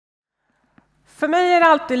För mig är det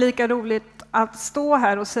alltid lika roligt att stå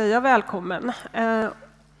här och säga välkommen.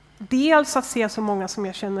 Dels att se så många som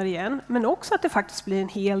jag känner igen, men också att det faktiskt blir en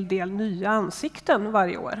hel del nya ansikten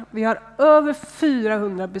varje år. Vi har över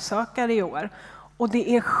 400 besökare i år och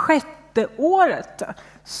det är 6:e året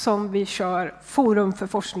som vi kör Forum för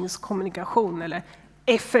forskningskommunikation, eller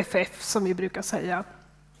FFF som vi brukar säga.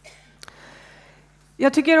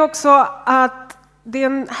 Jag tycker också att det är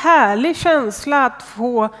en härlig känsla att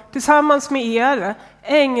få tillsammans med er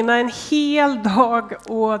ägna en hel dag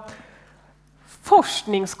åt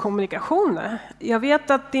forskningskommunikation. Jag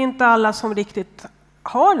vet att det är inte alla som riktigt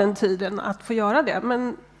har den tiden att få göra det,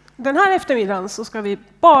 men den här eftermiddagen så ska vi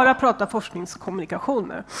bara prata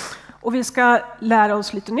forskningskommunikation. Och vi ska lära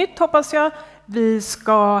oss lite nytt, hoppas jag. Vi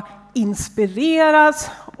ska inspireras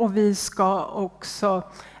och vi ska också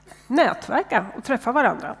nätverka och träffa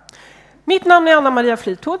varandra. Mitt namn är Anna-Maria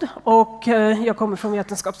Fritod och jag kommer från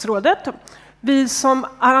Vetenskapsrådet. Vi som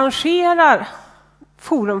arrangerar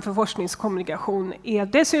Forum för forskningskommunikation är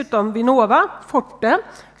dessutom Vinnova, Forte,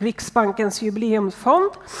 Riksbankens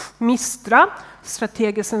jubileumsfond, Mistra,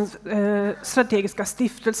 Strategiska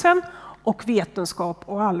stiftelsen och Vetenskap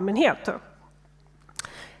och allmänhet.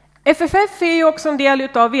 FFF är ju också en del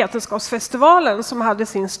av vetenskapsfestivalen som hade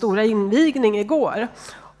sin stora invigning igår.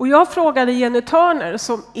 Och jag frågade Jenny Törner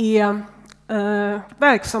som är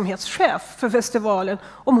verksamhetschef för festivalen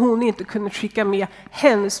om hon inte kunde skicka med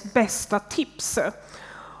hennes bästa tips.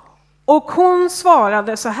 Och hon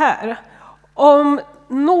svarade så här: om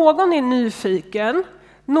någon är nyfiken,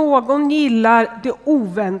 någon gillar det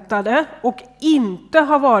oväntade och inte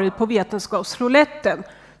har varit på vetenskapsrouletten,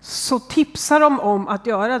 så tipsar de om att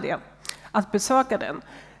göra det, att besöka den.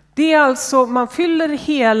 Det är alltså, man fyller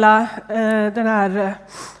hela den här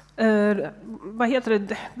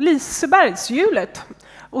Lisebergshjulet.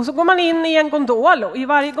 Och så går man in i en gondol och i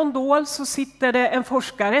varje gondol så sitter det en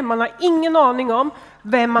forskare. Man har ingen aning om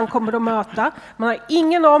vem man kommer att möta. Man har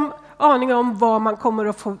ingen aning om vad man kommer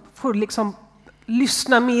att få liksom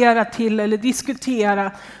lyssna mera till eller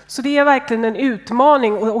diskutera. Så det är verkligen en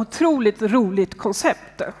utmaning och otroligt roligt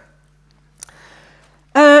koncept.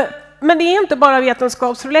 Men det är inte bara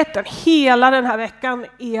vetenskapsrouletten. Hela den här veckan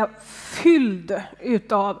är fylld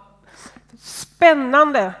utav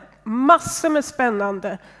massor med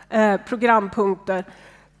spännande programpunkter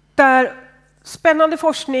där spännande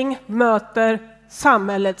forskning möter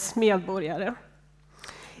samhällets medborgare.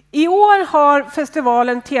 I år har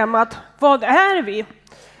festivalen temat Vad är vi?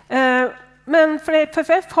 Men för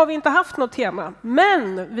FFF har vi inte haft något tema,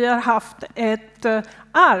 men vi har haft ett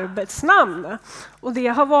arbetsnamn och det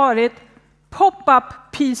har varit Pop-up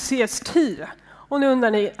PCST. Och nu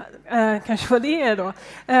undrar ni kanske vad det är då.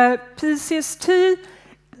 PCST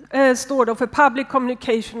står då för Public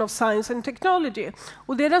Communication of Science and Technology.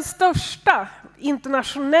 Och det är den största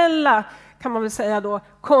internationella, kan man väl säga då,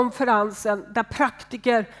 konferensen där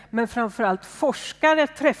praktiker men framförallt forskare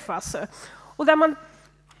träffas. Och där man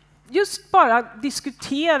just bara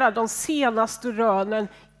diskuterar de senaste rönen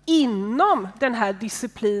inom den här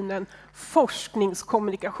disciplinen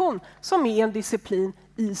forskningskommunikation, som är en disciplin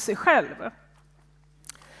i sig själv.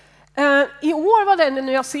 I år var den i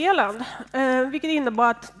Nya Zeeland, vilket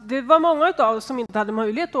innebar att det var många av oss som inte hade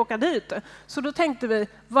möjlighet att åka dit. Så då tänkte vi,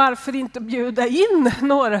 varför inte bjuda in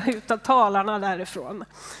några av talarna därifrån?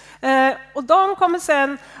 Och de kommer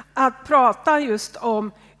sen att prata just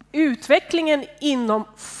om utvecklingen inom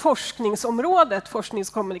forskningsområdet,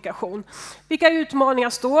 forskningskommunikation. Vilka utmaningar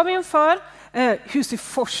står vi inför? Hur ser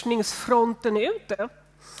forskningsfronten ut?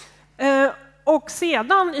 Och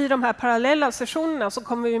sedan i de här parallella sessionerna så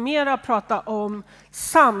kommer vi mer att prata om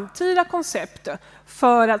samtida koncept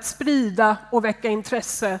för att sprida och väcka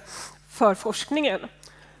intresse för forskningen.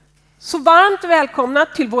 Så varmt välkomna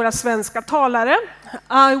till våra svenska talare.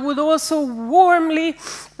 I would also warmly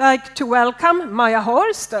like to welcome Maja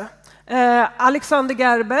Horst, Alexander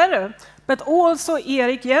Gerber, but also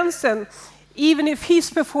Erik Jensen, even if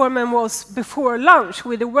his performance was before lunch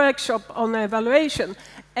with a workshop on evaluation.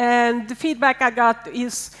 And the feedback I got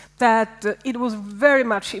is that it was very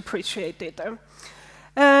much appreciated.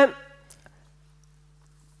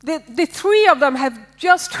 The three of them have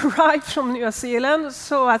just arrived from New Zealand,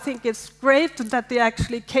 so I think it's great that they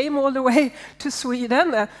actually came all the way to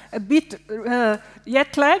Sweden, a bit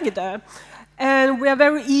jet-lagged. And we are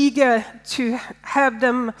very eager to have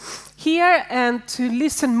them here and to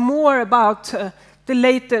listen more about the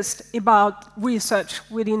latest about research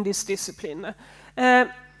within this discipline.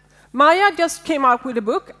 Maja just came out with a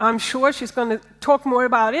book. I'm sure she's going to talk more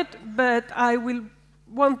about it, but I will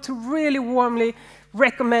want to really warmly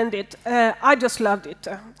recommend it. I just loved it.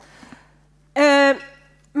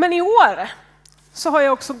 Men i år så har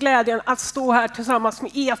jag också glädjen att stå här tillsammans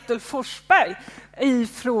med Ethel Forsberg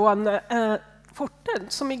ifrån Forten,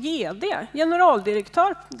 som är GD,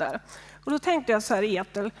 generaldirektör där. Och då tänkte jag så här,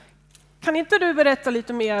 Ethel, kan inte du berätta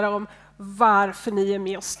lite mer om varför ni är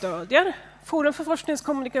med och stödjer Forum för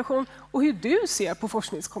forskningskommunikation och hur du ser på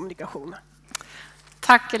forskningskommunikation?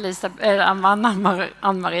 Tack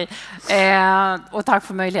Ann-Marie och tack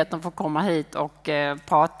för möjligheten att få komma hit och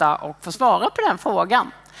prata och få svara på den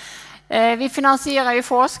frågan. Vi finansierar ju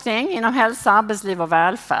forskning inom hälsa, arbetsliv och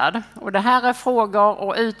välfärd. Och det här är frågor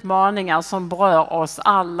och utmaningar som berör oss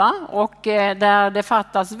alla och där det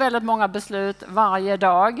fattas väldigt många beslut varje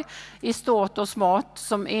dag i stort och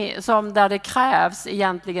smått som där det krävs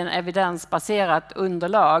egentligen evidensbaserat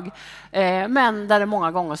underlag men där det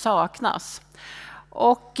många gånger saknas.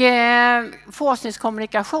 Och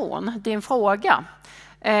forskningskommunikation, din fråga,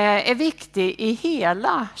 är viktig i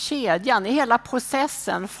hela kedjan, i hela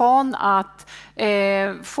processen från att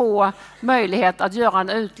få möjlighet att göra en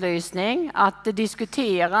utlysning, att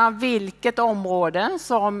diskutera vilket område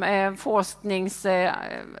som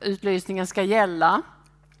forskningsutlysningen ska gälla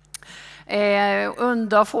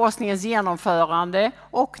under forskningens genomförande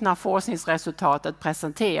och när forskningsresultatet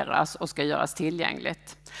presenteras och ska göras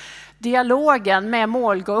tillgängligt. Dialogen med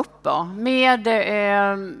målgrupper, med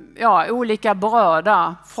olika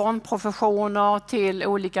berörda, från professioner till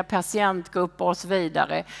olika patientgrupper och så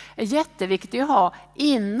vidare, är jätteviktigt att ha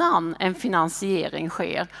innan en finansiering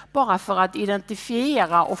sker. Bara för att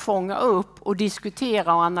identifiera och fånga upp och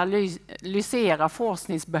diskutera och analysera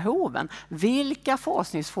forskningsbehoven. Vilka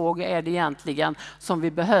forskningsfrågor är det egentligen som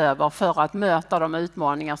vi behöver för att möta de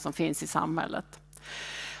utmaningar som finns i samhället?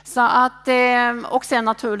 Så att, och sen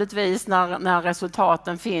naturligtvis när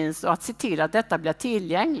resultaten finns och att se till att detta blir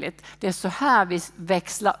tillgängligt. Det är så här vi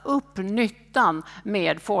växlar upp nyttan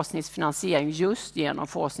med forskningsfinansiering just genom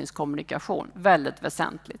forskningskommunikation. Väldigt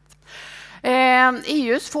väsentligt.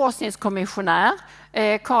 EUs forskningskommissionär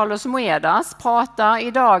Carlos Moedas pratar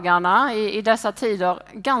i dagarna i dessa tider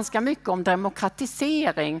ganska mycket om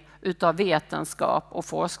demokratisering utav vetenskap och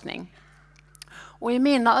forskning. Och i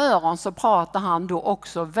mina öron så pratar han då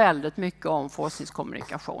också väldigt mycket om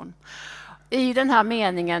forskningskommunikation. I den här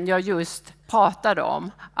meningen jag just pratade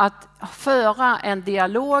om, att föra en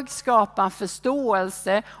dialog, skapa en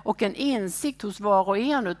förståelse och en insikt hos var och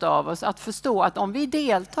en av oss att förstå att om vi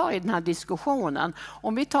deltar i den här diskussionen,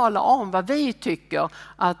 om vi talar om vad vi tycker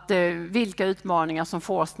att vilka utmaningar som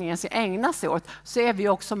forskningen ska ägna sig åt, så är vi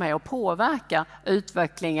också med och påverka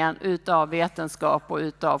utvecklingen utav vetenskap och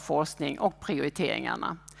utav forskning och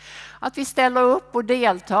prioriteringarna. Att vi ställer upp och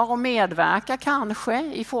deltar och medverkar kanske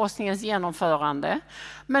i forskningens genomförande,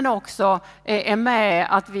 men också är med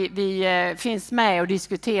att vi finns med och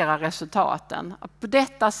diskuterar resultaten. På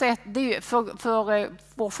detta sätt, för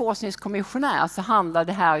vår forskningskommissionär så handlar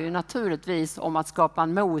det här ju naturligtvis om att skapa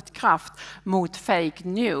en motkraft mot fake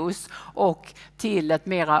news och till ett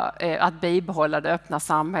mera, att bibehålla det öppna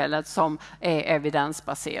samhället som är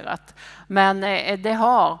evidensbaserat. Men det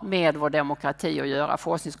har med vår demokrati att göra.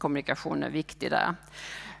 Forskningskommunikation är viktig där.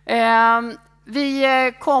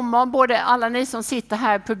 Vi kommer, både alla ni som sitter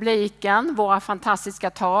här i publiken, våra fantastiska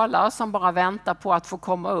talare som bara väntar på att få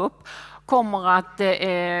komma upp, kommer att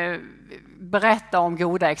berätta om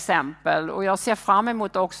goda exempel. Och jag ser fram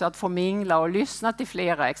emot också att få mingla och lyssna till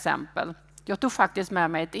flera exempel. Jag tog faktiskt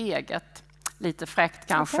med mig ett eget. Lite fräckt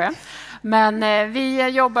kanske. Okay. Men vi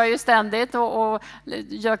jobbar ju ständigt och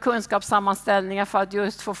gör kunskapssammanställningar för att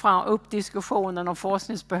just få fram upp diskussionen om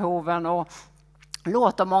forskningsbehoven och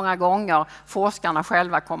låter många gånger forskarna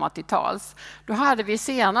själva komma till tals. Då hade vi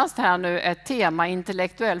senast här nu ett tema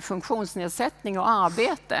intellektuell funktionsnedsättning och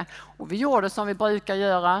arbete. Och vi gjorde som vi brukar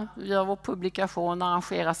göra, gör vår publikation,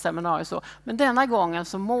 arrangerar seminarier så. Men denna gången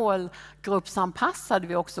så målgruppsanpassade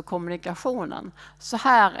vi också kommunikationen. Så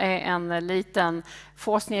här är en liten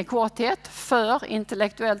forskning i korthet för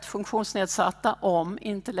intellektuellt funktionsnedsatta om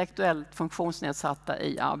intellektuellt funktionsnedsatta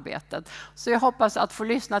i arbetet. Så jag hoppas att få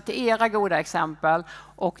lyssna till era goda exempel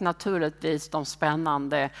och naturligtvis de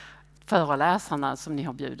spännande föreläsarna som ni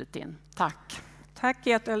har bjudit in. Tack. Tack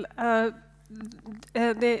Ethel.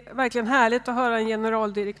 Det är verkligen härligt att höra en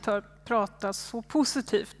generaldirektör prata så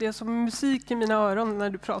positivt. Det är som musik i mina öron när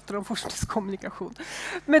du pratar om forskningskommunikation.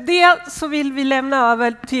 Med det så vill vi lämna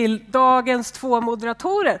över till dagens två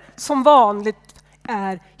moderatorer. Som vanligt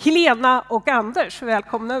är Helena och Anders.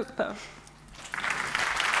 Välkomna upp.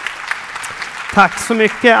 Tack så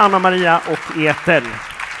mycket Anna-Maria och Ethel.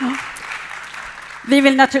 Ja. Vi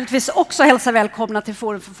vill naturligtvis också hälsa välkomna till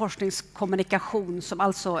Forum för forskningskommunikation som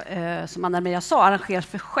alltså, som Anna-Maria sa, arrangeras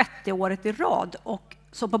för 6:e året i rad. Och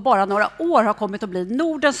som på bara några år har kommit att bli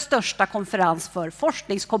Nordens största konferens för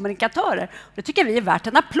forskningskommunikatörer. Det tycker vi är värt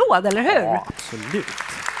en applåd, eller hur? Ja, absolut.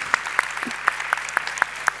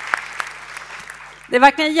 Det är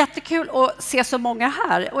verkligen jättekul att se så många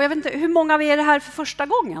här. Och jag vet inte, hur många av er är här för första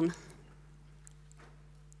gången?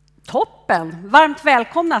 Toppen! Varmt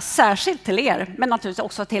välkomna, särskilt till er, men naturligtvis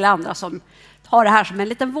också till andra som har det här som en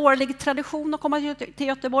liten vårlig tradition att komma till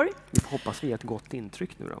Göteborg. Vi hoppas vi ger ett gott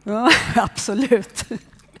intryck nu då. Ja, absolut.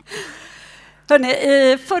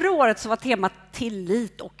 Hörrni, förra året så var temat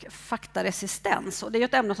tillit och faktaresistens. Och det är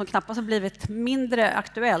ett ämne som knappast har blivit mindre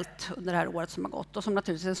aktuellt under det här året som har gått och som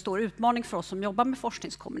naturligtvis är en stor utmaning för oss som jobbar med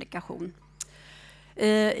forskningskommunikation.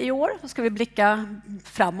 I år ska vi blicka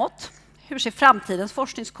framåt. Hur ser framtidens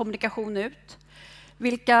forskningskommunikation ut?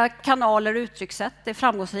 Vilka kanaler och uttryckssätt är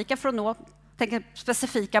framgångsrika för att nå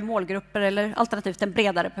specifika målgrupper eller alternativt en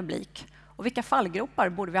bredare publik? Och vilka fallgropar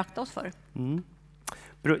borde vi akta oss för? Mm.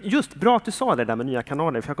 Just bra att du sa det där med nya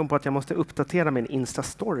kanaler, för jag kom på att jag måste uppdatera min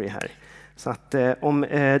Insta-story här. Så att om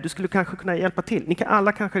du skulle kanske kunna hjälpa till, ni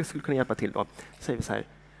alla kanske skulle kunna hjälpa till då, säger vi så här.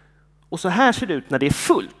 Och så här ser det ut när det är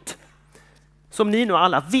fullt. Som ni nu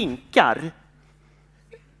alla vinkar.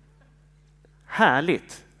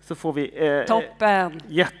 Härligt. Så får vi... Toppen!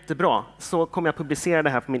 Jättebra. Så kommer jag publicera det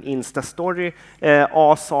här på min Insta-story.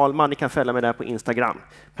 A. Salman, ni kan följa mig där på Instagram.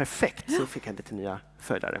 Perfekt, så fick jag lite nya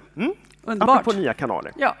följare. Mm? Underbart. Apropå nya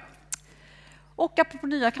kanaler. Ja. Och apropå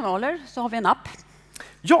nya kanaler så har vi en app.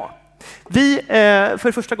 Ja,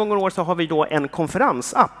 för första gången i år så har vi då en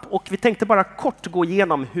konferensapp. Och vi tänkte bara kort gå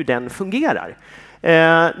igenom hur den fungerar.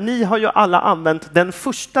 Ni har ju alla använt den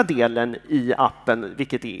första delen i appen,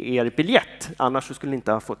 vilket är er biljett. Annars skulle ni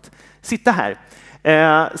inte ha fått sitta här.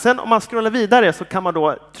 Sen om man scrollar vidare så kan man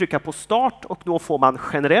då trycka på start och då får man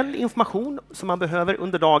generell information som man behöver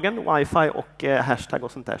under dagen, wifi och hashtag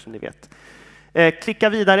och sånt där som ni vet. Klicka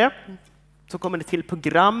vidare så kommer ni till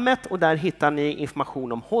programmet och där hittar ni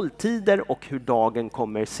information om hålltider och hur dagen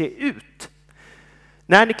kommer se ut.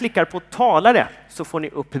 När ni klickar på talare så får ni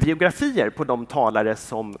upp biografier på de talare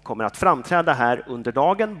som kommer att framträda här under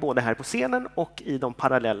dagen, både här på scenen och i de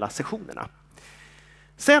parallella sessionerna.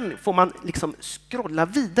 Sen får man liksom scrolla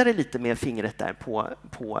vidare lite med fingret där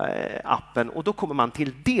på appen och då kommer man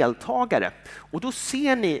till deltagare. Och då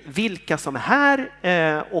ser ni vilka som är här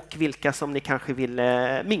och vilka som ni kanske vill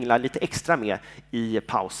mingla lite extra med i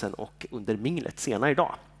pausen och under minglet senare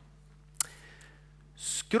idag.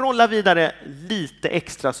 Scrolla vidare lite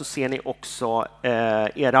extra så ser ni också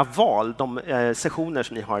era val, de sessioner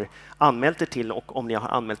som ni har anmält er till och om ni har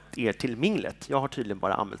anmält er till minglet. Jag har tydligen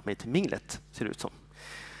bara anmält mig till minglet, ser det ut som.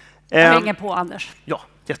 Jag hänger på, Anders. Ja,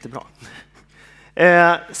 jättebra.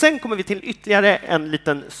 Sen kommer vi till ytterligare en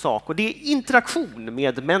liten sak och det är interaktion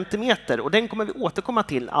med Mentimeter och den kommer vi återkomma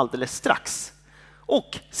till alldeles strax.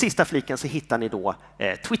 Och sista fliken så hittar ni då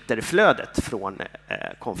Twitterflödet från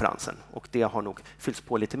konferensen och det har nog fyllts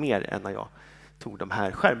på lite mer än när jag tog de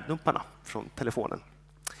här skärmdumparna från telefonen.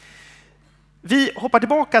 Vi hoppar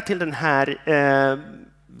tillbaka till den här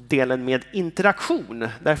delen med interaktion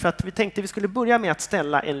därför att vi tänkte vi skulle börja med att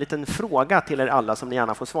ställa en liten fråga till er alla som ni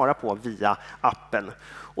gärna får svara på via appen.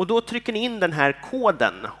 Och då trycker ni in den här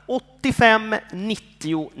koden 85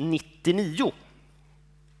 90 99.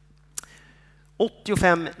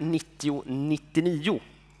 85 90 99.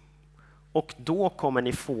 Och då kommer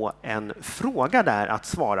ni få en fråga där att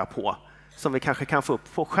svara på som vi kanske kan få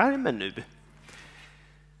upp på skärmen nu.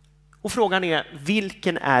 Och frågan är,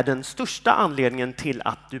 vilken är den största anledningen till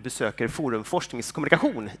att du besöker Forum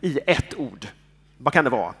forskningskommunikation i ett ord? Vad kan det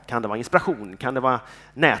vara? Kan det vara inspiration? Kan det vara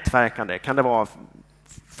nätverkande? Kan det vara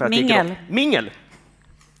för att mingel? Det är mingel?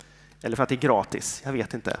 Eller för att det är gratis? Jag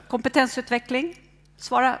vet inte. Kompetensutveckling?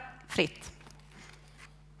 Svara fritt.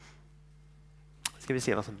 Ska vi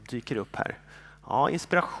se vad som dyker upp här. Ja,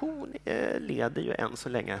 inspiration leder ju än så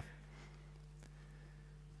länge.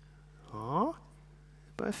 Ja,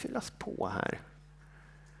 det börjar fyllas på här.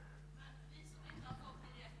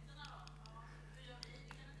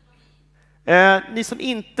 Ni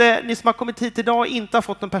som har kommit hit idag och inte har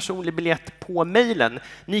fått någon personlig biljett på mejlen,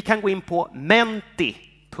 ni kan gå in på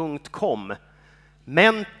menti.com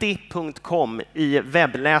i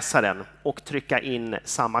webbläsaren och trycka in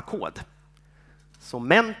samma kod. Så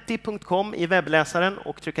menti.com i webbläsaren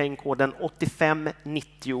och trycka in koden 85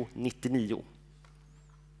 90 99.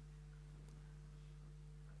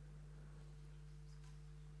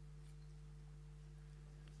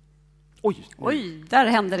 Oj, där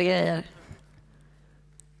händer det grejer.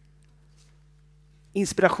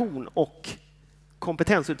 Inspiration och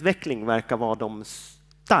kompetensutveckling verkar vara de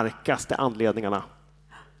starkaste anledningarna.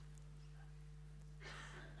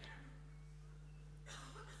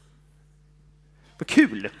 Vad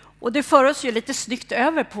kul! Och det för oss ju lite snyggt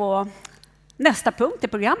över på nästa punkt i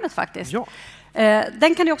programmet faktiskt. Ja.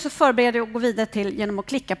 Den kan ni också förbereda er och gå vidare till genom att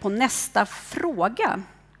klicka på nästa fråga.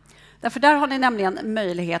 Därför där har ni nämligen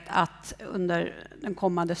möjlighet att under den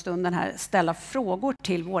kommande stunden här ställa frågor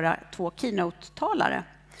till våra 2 keynote-talare.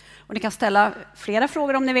 Och ni kan ställa flera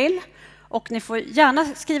frågor om ni vill. Och ni får gärna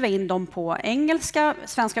skriva in dem på engelska.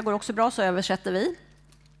 Svenska går också bra, så översätter vi.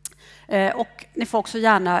 Och ni får också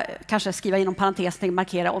gärna kanske skriva in en parentes och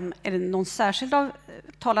markera om är det någon särskild av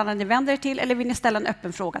talarna ni vänder er till, eller vill ni ställa en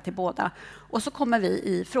öppen fråga till båda. Och så kommer vi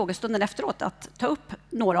i frågestunden efteråt att ta upp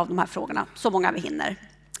några av de här frågorna, så många vi hinner.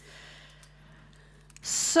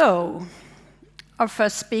 So, our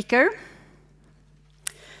first speaker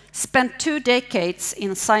spent 2 decades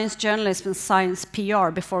in science journalism and science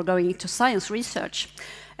PR before going into science research.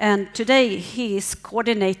 And today he is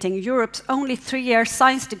coordinating Europe's only 3-year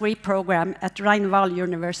science degree program at Rheinwald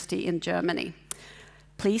University in Germany.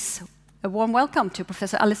 Please, a warm welcome to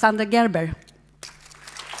Professor Alexander Gerber.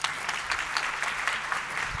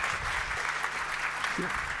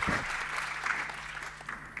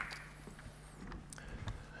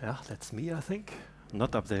 Yeah, that's me, I think.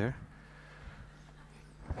 Not up there.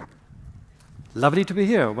 Lovely to be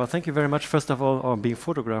here. Well, thank you very much, first of all, being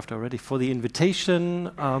photographed already, for the invitation.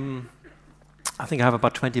 I think I have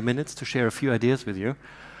about 20 minutes to share a few ideas with you.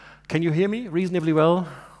 Can you hear me reasonably well?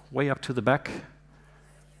 Way up to the back?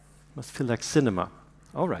 Must feel like cinema.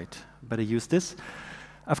 All right, better use this.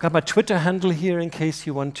 I've got my Twitter handle here in case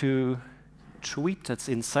you want to tweet. That's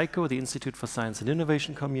InSciCo, the Institute for Science and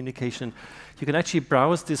Innovation Communication. You can actually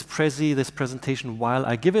browse this presentation while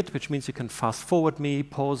I give it, which means you can fast forward me,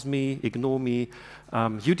 pause me, ignore me.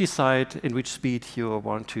 You decide in which speed you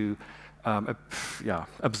want to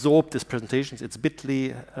absorb this presentation. It's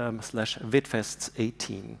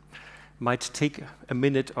bit.ly/vetfests18. Might take a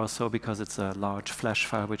minute or so because it's a large flash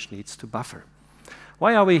file which needs to buffer.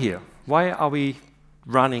 Why are we here? Why are we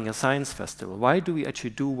running a science festival? Why do we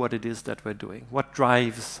actually do what it is that we're doing? What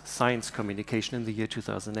drives science communication in the year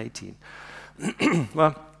 2018?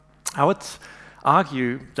 Well, I would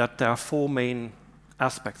argue that there are 4 main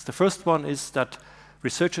aspects. The first one is that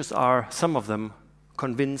researchers are, some of them,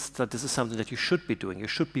 convinced that this is something that you should be doing. You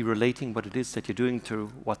should be relating what it is that you're doing to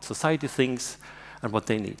what society thinks and what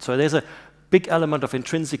they need. So there's a big element of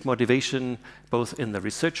intrinsic motivation, both in the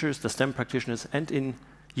researchers, the STEM practitioners, and in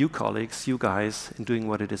you colleagues, you guys, in doing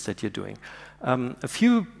what it is that you're doing. A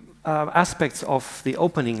few aspects of the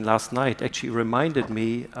opening last night actually reminded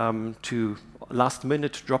me to last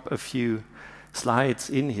minute drop a few slides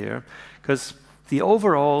in here, because the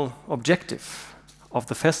overall objective of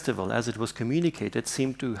the festival as it was communicated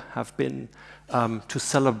seemed to have been to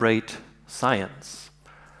celebrate science.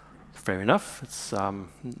 Fair enough, it's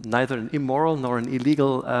neither an immoral nor an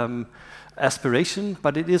illegal aspiration,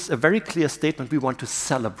 but it is a very clear statement: we want to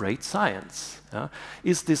celebrate science.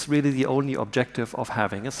 Is this really the only objective of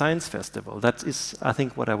having a science festival? That is, I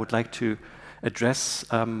think, what I would like to address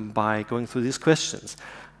by going through these questions.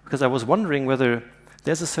 Because I was wondering whether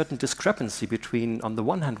there's a certain discrepancy between, on the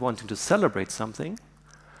one hand, wanting to celebrate something,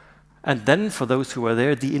 and then, for those who are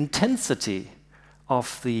there, the intensity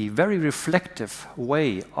of the very reflective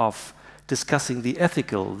way of discussing the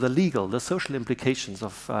ethical, the legal, the social implications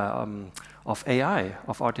of AI,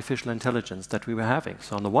 of artificial intelligence that we were having.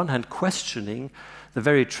 So on the one hand, questioning the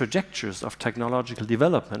very trajectories of technological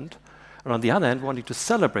development, and on the other hand, wanting to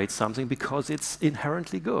celebrate something because it's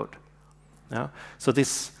inherently good. Yeah? So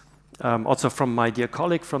this, also from my dear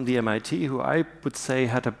colleague from the MIT, who I would say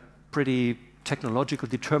had a pretty technological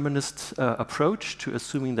determinist approach to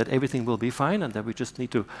assuming that everything will be fine and that we just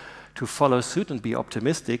need to follow suit and be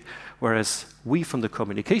optimistic, whereas we, from the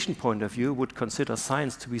communication point of view, would consider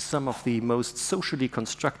science to be some of the most socially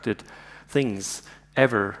constructed things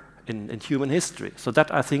ever in human history. So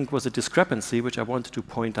that, I think, was a discrepancy which I wanted to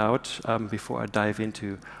point out before I dive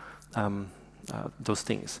into those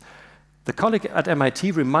things. The colleague at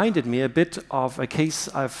MIT reminded me a bit of a case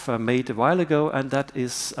I've made a while ago, and that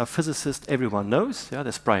is a physicist everyone knows. Yeah,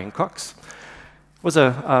 that's Brian Cox. It was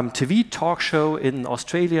a TV talk show in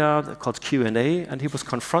Australia called Q&A, and he was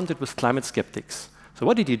confronted with climate skeptics. So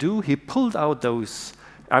what did he do? He pulled out those,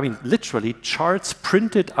 I mean, literally charts,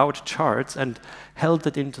 printed out charts, and held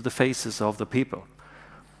it into the faces of the people.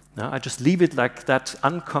 Now, I just leave it like that,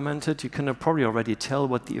 uncommented. You can probably already tell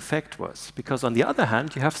what the effect was. Because on the other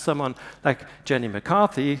hand, you have someone like Jenny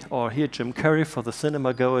McCarthy, or here Jim Carrey for the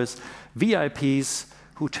cinema goers, VIPs,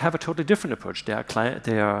 who have a totally different approach. They are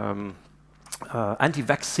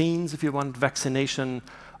anti-vaccines, if you want, vaccination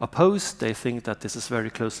opposed. They think that this is very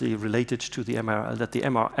closely related to the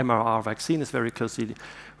mRNA vaccine is very closely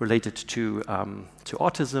related to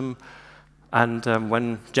autism. And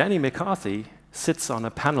when Jenny McCarthy sits on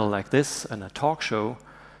a panel like this and a talk show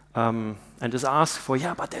and is asked for,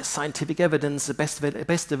 yeah, but there's scientific evidence, the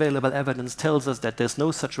best available evidence tells us that there's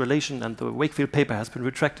no such relation, and the Wakefield paper has been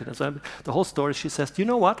retracted. And so the whole story, she says, you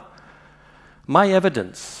know what? My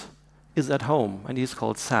evidence is at home, and he's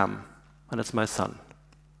called Sam, and it's my son.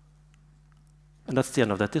 And that's the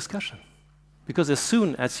end of that discussion. Because as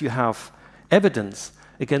soon as you have evidence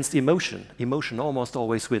against emotion, emotion almost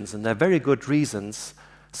always wins, and there are very good reasons,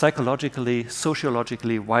 psychologically,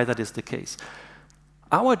 sociologically, why that is the case.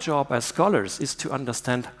 Our job as scholars is to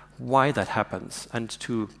understand why that happens and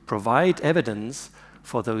to provide evidence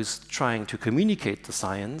for those trying to communicate the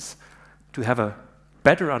science to have a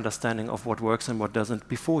better understanding of what works and what doesn't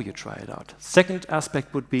before you try it out. Second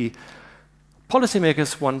aspect would be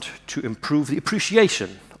policymakers want to improve the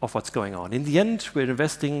appreciation of what's going on. In the end, we're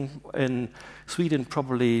investing in Sweden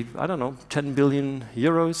probably, I don't know, 10 billion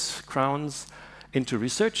euros, crowns, into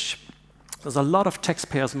research. There's a lot of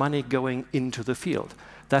taxpayers' money going into the field.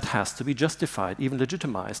 That has to be justified, even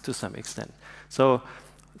legitimized to some extent. So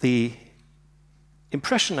the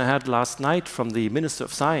impression I had last night from the Minister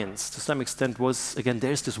of Science, to some extent, was, again,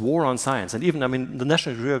 there's this war on science. And even, I mean, the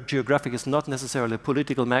National Geographic is not necessarily a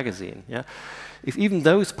political magazine. Yeah? If even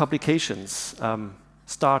those publications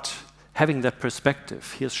start having that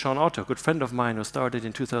perspective, here's Sean Otto, a good friend of mine who started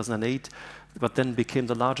in 2008, but then became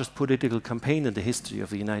the largest political campaign in the history of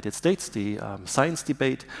the United States, the science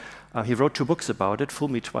debate. He wrote 2 books about it, Fool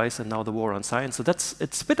Me Twice and now The War on Science. So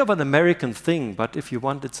it's a bit of an American thing, but if you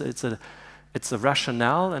want, it's a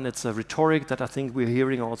rationale and it's a rhetoric that I think we're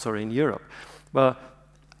hearing also in Europe. Well,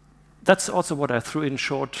 that's also what I threw in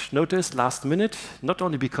short notice, last minute, not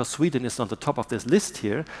only because Sweden is on the top of this list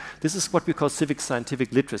here. This is what we call civic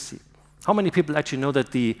scientific literacy. How many people actually know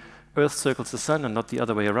that the Earth circles the sun and not the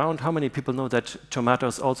other way around? How many people know that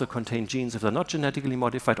tomatoes also contain genes if they're not genetically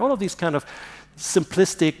modified? All of these kind of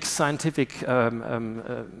simplistic scientific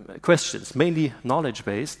questions, mainly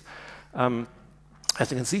knowledge-based. As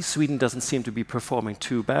you can see, Sweden doesn't seem to be performing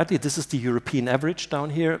too badly. This is the European average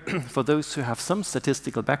down here. For those who have some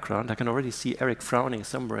statistical background, I can already see Eric frowning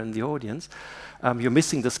somewhere in the audience. You're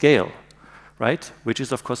missing the scale, right? Which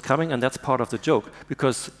is, of course, coming, and that's part of the joke.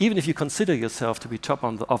 Because even if you consider yourself to be top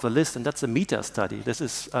of the list, and that's a meta study. This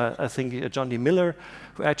is, I think, John D. Miller,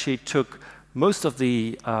 who actually took most of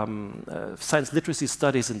the science literacy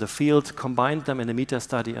studies in the field, combined them in a meta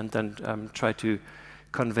study, and then tried to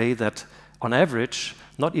convey that on average,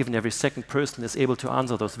 not even every second person is able to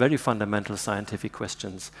answer those very fundamental scientific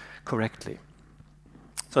questions correctly.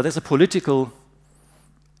 So there's a political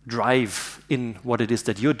drive in what it is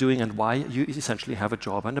that you're doing and why you essentially have a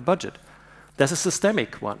job and a budget. There's a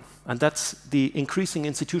systemic one, and that's the increasing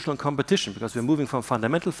institutional competition, because we're moving from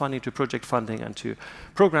fundamental funding to project funding and to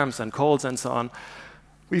programs and calls and so on.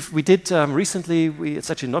 We did recently, it's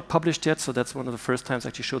actually not published yet, so that's one of the first times I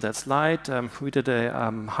actually show that slide. We did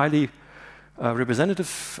a highly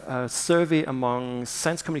representative survey among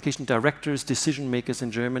science communication directors, decision makers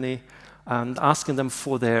in Germany, and asking them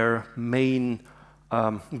for their main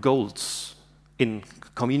goals in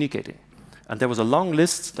communicating. And there was a long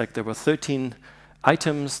list, like there were 13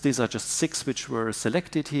 items. These are just 6 which were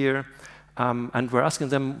selected here. And we're asking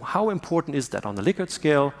them, how important is that on the Likert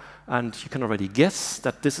scale? And you can already guess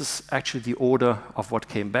that this is actually the order of what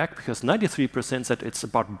came back, because 93% said it's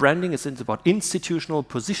about branding, it's about institutional,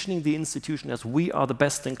 positioning the institution as we are the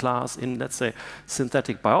best in class in, let's say,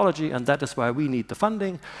 synthetic biology, and that is why we need the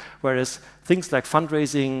funding. Whereas things like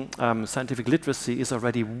fundraising, scientific literacy is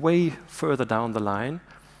already way further down the line.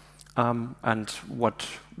 And what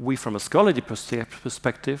we, from a scholarly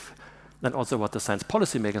perspective, and also what the science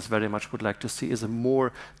policymakers very much would like to see, is a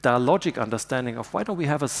more dialogic understanding of why don't we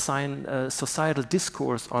have a societal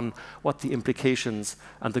discourse on what the implications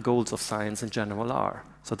and the goals of science in general are.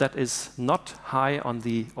 So that is not high on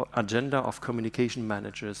the agenda of communication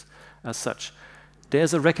managers as such.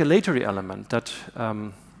 There's a regulatory element that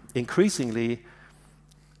increasingly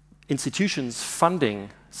institutions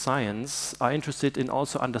funding science are interested in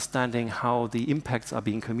also understanding how the impacts are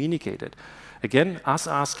being communicated. Again, us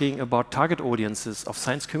asking about target audiences of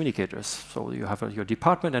science communicators. So you have your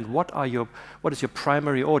department, and what is your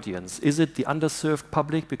primary audience? Is it the underserved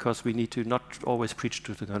public, because we need to not always preach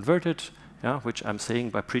to the converted, which I'm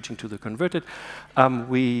saying by preaching to the converted.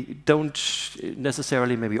 We don't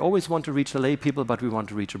necessarily maybe always want to reach the lay people, but we want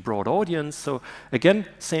to reach a broad audience. So again,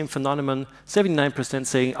 same phenomenon, 79%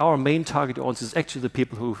 saying our main target audience is actually the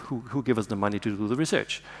people who give us the money to do the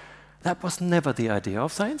research. That was never the idea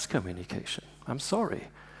of science communication. I'm sorry.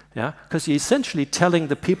 Yeah, because you're essentially telling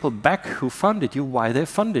the people back who funded you why they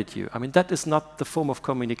funded you. I mean, that is not the form of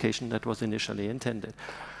communication that was initially intended.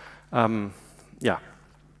 Yeah,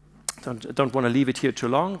 don't want to leave it here too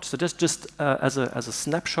long. So just as a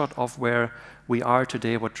snapshot of where we are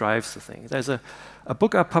today, what drives the thing. There's a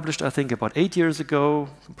book I published, I think, about 8 years ago.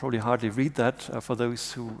 You can probably hardly read that for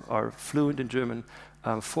those who are fluent in German.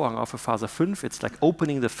 Vorhang auf Phase 5. It's like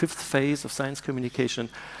opening the 5th phase of science communication.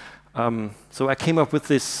 So I came up with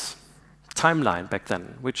this timeline back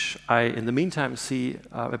then, which I, in the meantime, see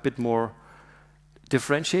a bit more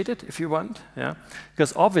differentiated, if you want. Yeah?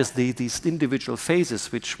 Because obviously, these individual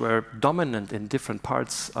phases, which were dominant in different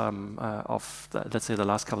parts of, let's say, the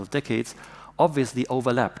last couple of decades, obviously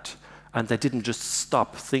overlapped. And they didn't just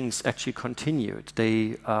stop, things actually continued.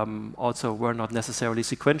 They also were not necessarily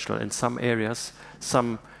sequential. In some areas,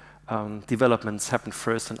 some developments happened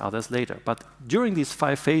first and others later. But during these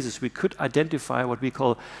 5 phases, we could identify what we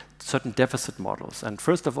call certain deficit models. And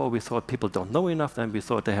first of all, we thought people don't know enough. Then we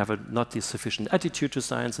thought they have not the sufficient attitude to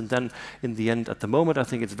science. And then in the end, at the moment, I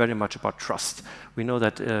think it's very much about trust. We know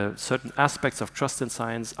that certain aspects of trust in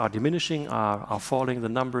science are diminishing, are falling, the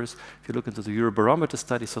numbers. If you look into the Eurobarometer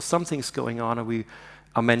study, so something's going on, and we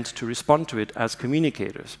are meant to respond to it as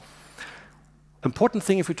communicators. Important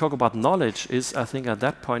thing if we talk about knowledge is, I think, at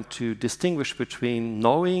that point to distinguish between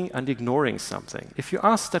knowing and ignoring something. If you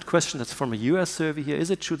ask that question, that's from a US survey here, is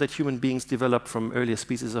it true that human beings developed from earlier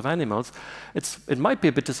species of animals? It might be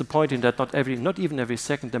a bit disappointing that not even every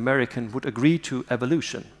second American would agree to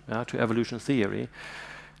evolution, to evolution theory.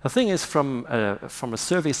 The thing is, from a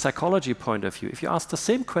survey psychology point of view, if you ask the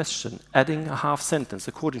same question, adding a half sentence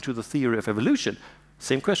according to the theory of evolution,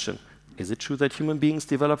 same question. Is it true that human beings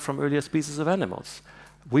developed from earlier species of animals?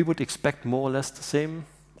 We would expect more or less the same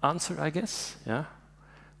answer, I guess. Yeah,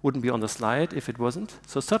 wouldn't be on the slide if it wasn't.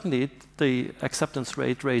 So suddenly the acceptance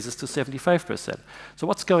rate raises to 75%. So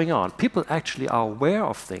what's going on? People actually are aware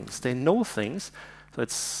of things. They know things. So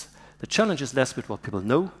the challenge is less with what people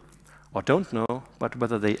know or don't know, but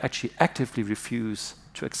whether they actually actively refuse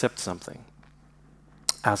to accept something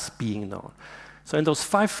as being known. So in those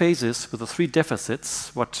 5 phases with the 3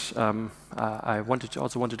 deficits, what I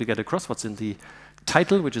also wanted to get across, what's in the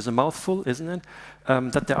title, which is a mouthful, isn't it?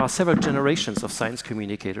 That there are several generations of science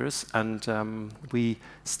communicators, and we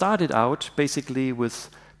started out basically with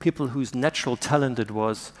people whose natural talent it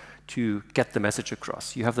was to get the message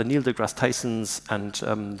across. You have the Neil deGrasse Tysons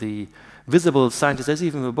and the visible scientists. There's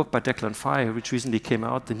even a book by Declan Fry, which recently came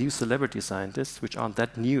out, The New Celebrity Scientists, which aren't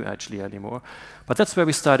that new actually anymore. But that's where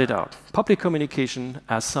we started out. Public communication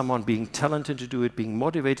as someone being talented to do it, being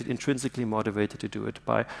motivated, intrinsically motivated to do it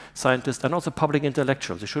by scientists, and also public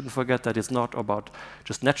intellectuals. You shouldn't forget that it's not about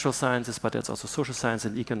just natural sciences, but it's also social science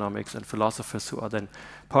and economics and philosophers who are then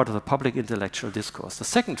part of the public intellectual discourse. The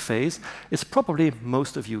second phase is probably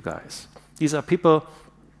most of you guys. These are people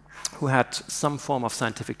who had some form of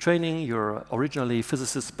scientific training. You're originally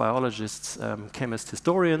physicists, biologists, chemists,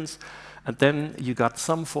 historians, and then you got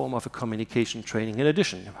some form of a communication training in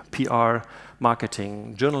addition. PR,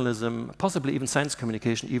 marketing, journalism, possibly even science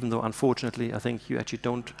communication, even though unfortunately I think you actually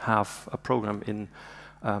don't have a program in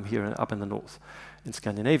here up in the north, in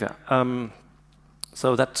Scandinavia.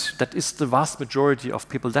 So that is the vast majority of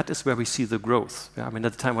people. That is where we see the growth. Yeah, I mean,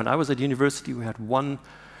 at the time when I was at university, we had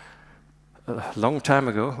a long time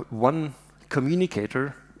ago, one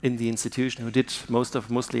communicator in the institution who did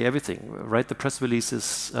mostly everything, write the press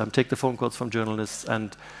releases, take the phone calls from journalists,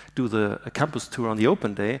 and do the campus tour on the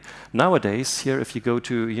open day. Nowadays, here, if you go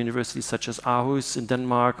to universities such as Aarhus in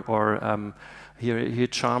Denmark or here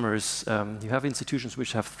Chalmers, you have institutions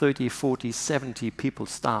which have 30, 40, 70 people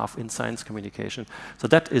staff in science communication. So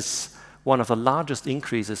that is one of the largest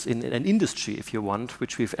increases in an industry, if you want,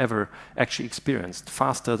 which we've ever actually experienced,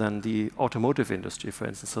 faster than the automotive industry, for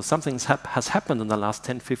instance. So something has happened in the last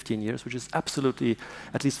 10, 15 years, which is absolutely,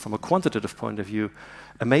 at least from a quantitative point of view,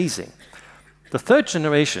 amazing. The third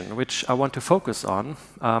generation, which I want to focus on,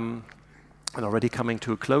 and already coming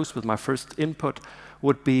to a close with my first input,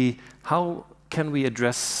 would be how can we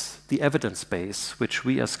address the evidence base, which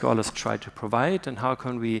we as scholars try to provide, and how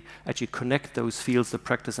can we actually connect those fields, the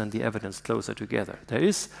practice and the evidence, closer together. There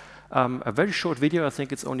is a very short video, I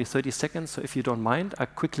think it's only 30 seconds, so if you don't mind, I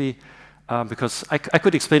quickly, because I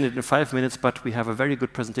could explain it in 5 minutes, but we have a very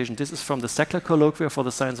good presentation. This is from the Sackler Colloquia for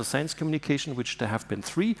the Science of Science Communication, which there have been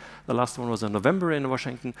 3. The last one was in November in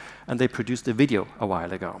Washington, and they produced a video a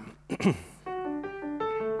while ago.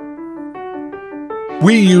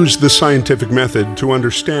 We use the scientific method to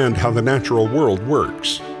understand how the natural world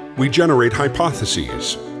works. We generate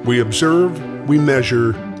hypotheses. We observe, we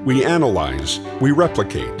measure, We analyze, we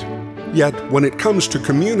replicate. Yet, when it comes to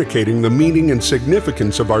communicating the meaning and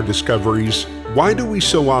significance of our discoveries, why do we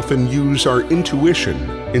so often use our intuition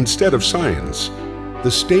instead of science? The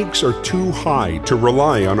stakes are too high to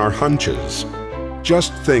rely on our hunches.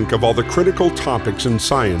 Just think of all the critical topics in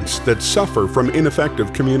science that suffer from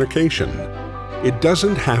ineffective communication. It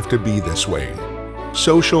doesn't have to be this way.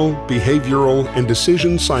 Social, behavioral, and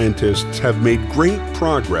decision scientists have made great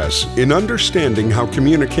progress in understanding how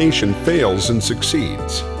communication fails and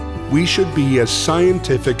succeeds. We should be as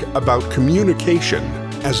scientific about communication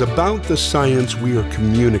as about the science we are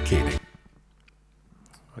communicating.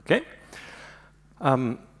 Okay.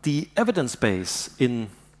 The evidence base in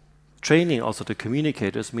training also the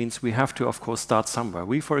communicators means we have to, of course, start somewhere.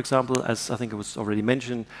 We, for example, as I think it was already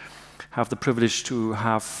mentioned, have the privilege to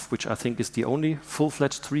have, which I think is the only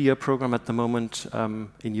full-fledged 3-year program at the moment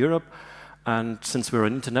in Europe. And since we're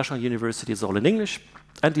an international university, it's all in English,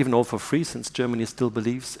 and even all for free, since Germany still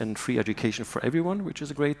believes in free education for everyone, which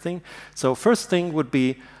is a great thing. So first thing would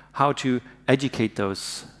be how to educate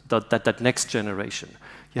that next generation.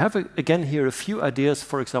 You have, again, here a few ideas,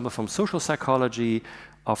 for example, from social psychology,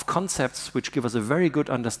 of concepts which give us a very good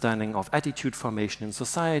understanding of attitude formation in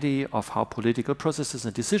society, of how political processes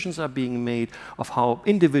and decisions are being made, of how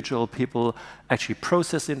individual people actually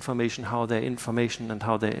process information, how their information and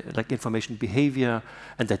how their information behavior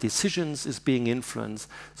and their decisions is being influenced.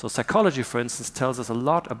 So psychology, for instance, tells us a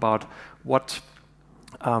lot about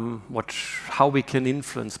how we can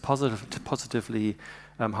influence positively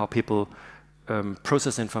how people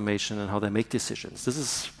process information and how they make decisions. This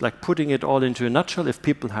is like putting it all into a nutshell. If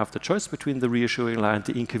people have the choice between the reassuring lie and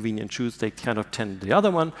the inconvenient truth, they kind of tend the other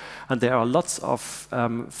one. And there are lots of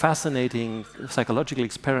fascinating psychological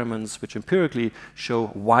experiments which empirically show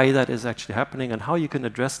why that is actually happening and how you can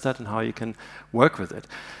address that and how you can work with it.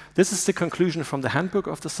 This is the conclusion from the Handbook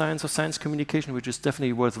of the Science of Science Communication, which is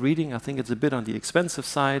definitely worth reading. I think it's a bit on the expensive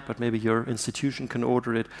side, but maybe your institution can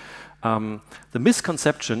order it. The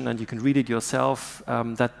misconception, and you can read it yourself,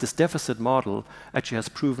 that this deficit model actually has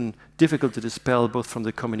proven difficult to dispel both from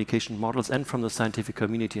the communication models and from the scientific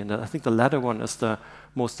community. And I think the latter one is the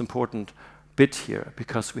most important bit here,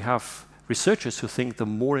 because we have researchers who think the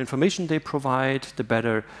more information they provide, the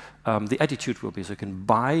better the attitude will be. So you can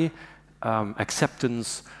buy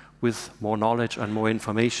acceptance with more knowledge and more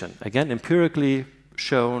information. Again, empirically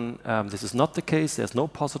shown, this is not the case. There's no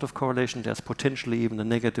positive correlation. There's potentially even a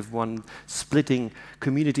negative one, splitting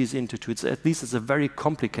communities into two. At least it's a very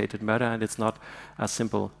complicated matter, and it's not as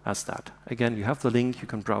simple as that. Again, you have the link. You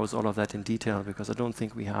can browse all of that in detail, because I don't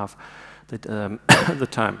think we have the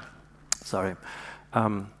time. Sorry.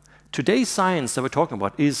 Today's science that we're talking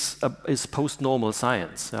about is post-normal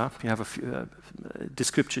science. Yeah? You have a few,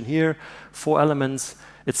 description here, 4 elements.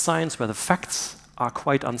 It's science where the facts are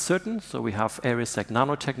quite uncertain. So we have areas like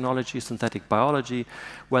nanotechnology, synthetic biology,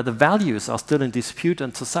 where the values are still in dispute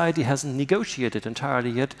and society hasn't negotiated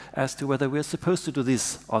entirely yet as to whether we're supposed to do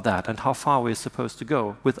this or that and how far we're supposed to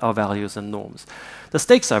go with our values and norms. The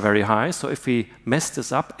stakes are very high, so if we mess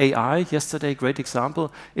this up, AI, yesterday, great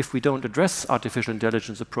example, if we don't address artificial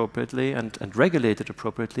intelligence appropriately and regulate it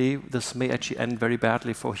appropriately, this may actually end very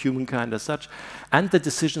badly for humankind as such. And the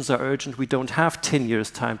decisions are urgent. We don't have 10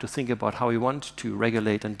 years' time to think about how we want to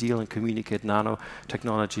regulate and deal and communicate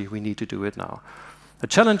nanotechnology. We need to do it now. The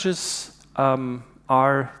challenges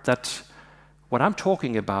are that what I'm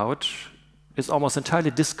talking about is almost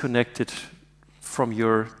entirely disconnected from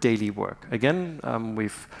your daily work. Again,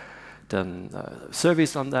 we've done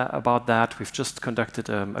surveys on about that. We've just conducted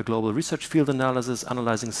a global research field analysis,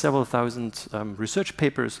 analyzing several thousand research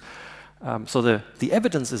papers. So the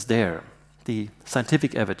evidence is there, the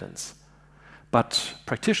scientific evidence. But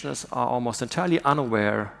practitioners are almost entirely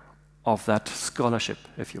unaware of that scholarship,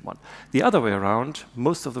 if you want. The other way around,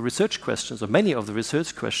 most of the research questions, or many of the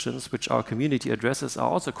research questions which our community addresses, are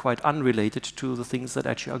also quite unrelated to the things that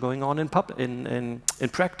actually are going on in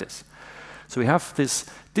practice. So we have this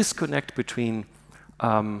disconnect between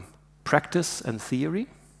practice and theory,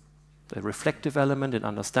 the reflective element in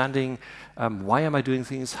understanding why am I doing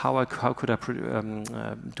things, how could I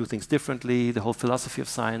do things differently, the whole philosophy of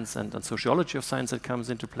science and sociology of science that comes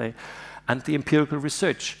into play, and the empirical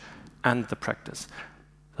research and the practice.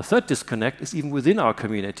 The third disconnect is even within our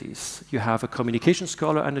communities. You have a communication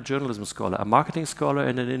scholar and a journalism scholar, a marketing scholar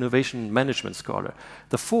and an innovation management scholar.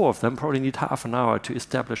 The four of them probably need half an hour to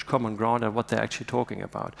establish common ground on what they're actually talking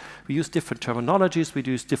about. We use different terminologies, we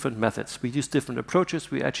use different methods, we use different approaches,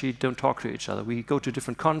 we actually don't talk to each other. We go to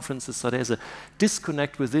different conferences, so there's a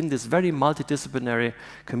disconnect within this very multidisciplinary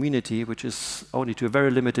community, which is only to a very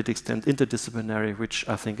limited extent interdisciplinary, which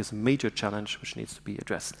I think is a major challenge which needs to be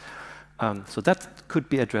addressed. So that could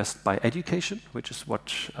be addressed by education, which is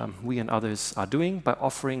what we and others are doing, by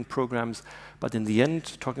offering programs. But in the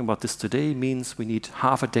end, talking about this today means we need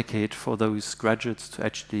half a decade for those graduates to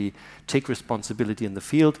actually take responsibility in the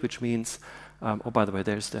field, which means, oh, by the way,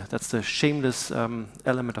 that's the shameless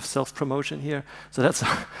element of self-promotion here. So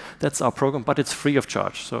that's our program, but it's free of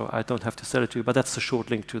charge, so I don't have to sell it to you, but that's the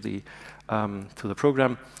short link to the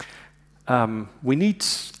program. We need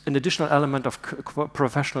an additional element of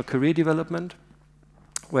professional career development,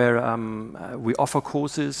 where we offer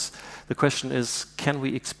courses. The question is, can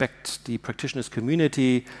we expect the practitioners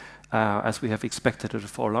community, as we have expected it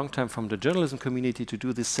for a long time from the journalism community, to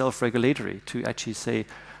do this self-regulatory, to actually say,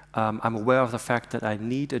 I'm aware of the fact that I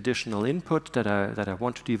need additional input, that I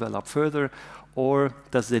want to develop further, or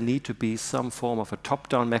does there need to be some form of a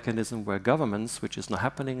top-down mechanism where governments, which is not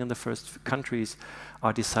happening in the first countries,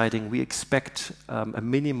 are deciding we expect a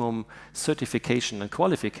minimum certification and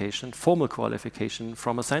qualification, formal qualification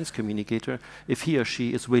from a science communicator if he or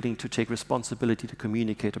she is willing to take responsibility to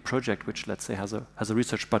communicate a project which, let's say, has a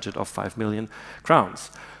research budget of 5 million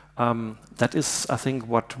crowns. That is, I think,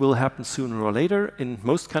 what will happen sooner or later in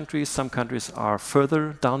most countries. Some countries are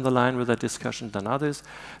further down the line with that discussion than others.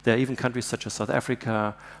 There are even countries such as South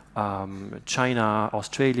Africa, China,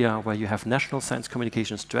 Australia, where you have national science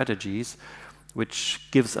communication strategies, which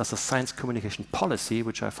gives us a science communication policy,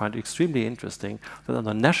 which I find extremely interesting, that on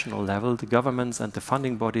the national level, the governments and the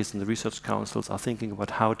funding bodies and the research councils are thinking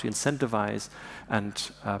about how to incentivize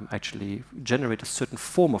and actually generate a certain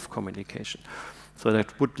form of communication. So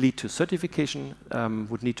that would lead to certification,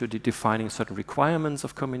 would need to defining certain requirements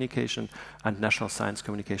of communication and national science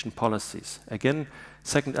communication policies. Again,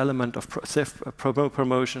 second element of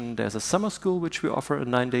promotion, there's a summer school which we offer, a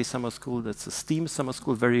 9-day summer school. That's a STEAM summer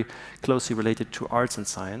school, very closely related to arts and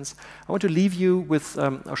science. I want to leave you with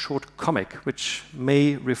a short comic which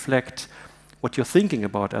may reflect what you're thinking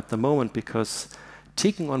about at the moment, because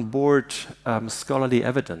taking on board scholarly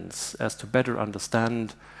evidence as to better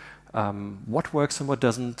understand what works and what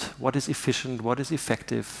doesn't, what is efficient, what is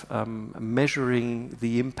effective, measuring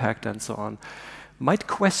the impact and so on, might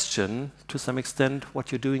question to some extent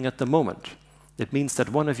what you're doing at the moment. It means that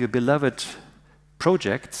one of your beloved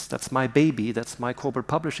projects, that's my baby, that's my corporate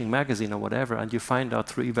publishing magazine or whatever, and you find out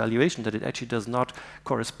through evaluation that it actually does not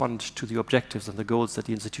correspond to the objectives and the goals that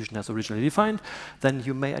the institution has originally defined, then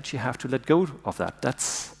you may actually have to let go of that.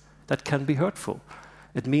 That can be hurtful.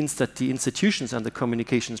 It means that the institutions and the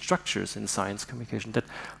communication structures in science communication,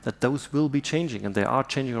 that those will be changing, and they are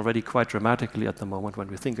changing already quite dramatically at the moment when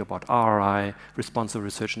we think about RI, responsive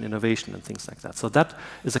research and innovation and things like that. So that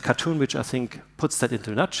is a cartoon which I think puts that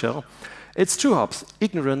into a nutshell. It's true, Hobbes,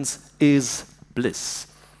 ignorance is bliss.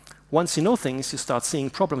 Once you know things, you start seeing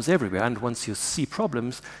problems everywhere, and once you see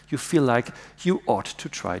problems, you feel like you ought to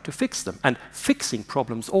try to fix them. And fixing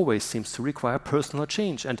problems always seems to require personal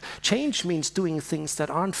change, and change means doing things that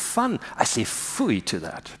aren't fun. I say phooey to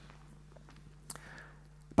that.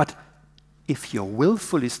 But if you're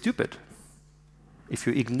willfully stupid, if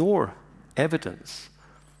you ignore evidence,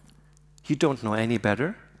 you don't know any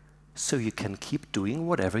better, so you can keep doing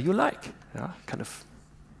whatever you like, kind of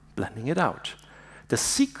blending it out. The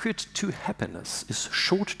secret to happiness is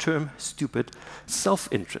short-term, stupid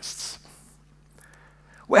self-interests.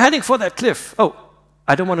 We're heading for that cliff. Oh,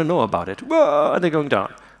 I don't want to know about it. Whoa, they're going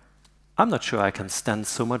down. I'm not sure I can stand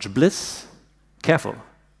so much bliss. Careful.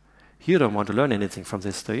 You don't want to learn anything from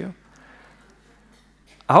this, do you?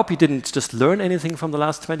 I hope you didn't just learn anything from the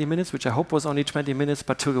last 20 minutes, which I hope was only 20 minutes,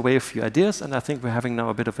 but took away a few ideas. And I think we're having now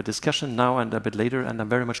a bit of a discussion now and a bit later, and I'm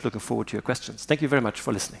very much looking forward to your questions. Thank you very much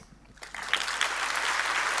for listening.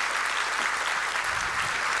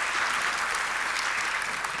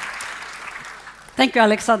 Thank you,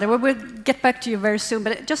 Alexander. We will get back to you very soon,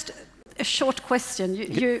 but just a short question.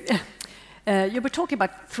 You were talking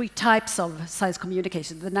about 3 types of science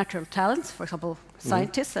communication. The natural talents, for example,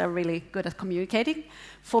 scientists are really good at communicating,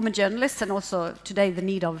 former journalists, and also today the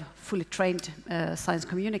need of fully trained science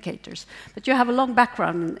communicators. But you have a long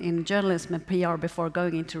background in journalism and PR before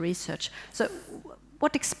going into research. So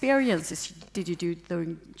what experiences did you do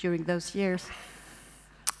during those years?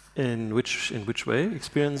 In which way?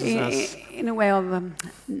 Experiences as? In a way of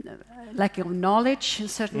lack of knowledge in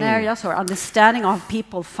certain areas, or understanding of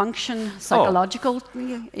people function psychologically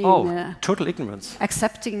in total ignorance.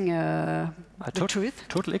 accepting the truth?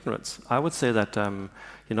 Total ignorance. I would say that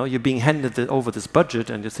you're being handed over this budget,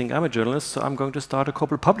 and you think, I'm a journalist, so I'm going to start a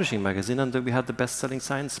corporate publishing magazine, and then we had the best-selling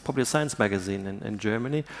popular science magazine in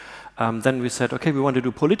Germany. Then we said, okay, we want to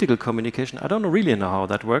do political communication. I don't really know how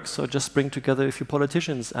that works, so just bring together a few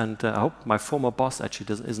politicians, and I hope my former boss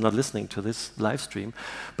actually is not listening to this live stream.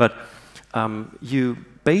 But you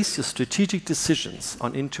base your strategic decisions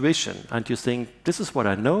on intuition, and you think, this is what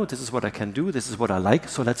I know, this is what I can do, this is what I like,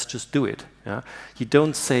 so let's just do it. Yeah? You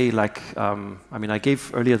don't say like, I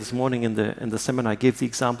gave earlier this morning in the seminar, I gave the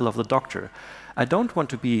example of the doctor. I don't want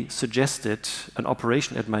to be suggested an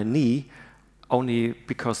operation at my knee only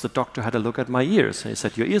because the doctor had a look at my ears. And he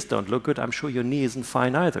said, your ears don't look good, I'm sure your knee isn't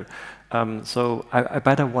fine either. So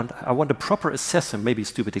I want a proper assessment, maybe a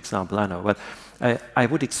stupid example, I know, but I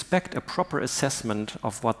would expect a proper assessment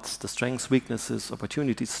of what the strengths, weaknesses,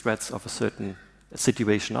 opportunities, threats of a certain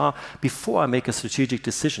situation are before I make a strategic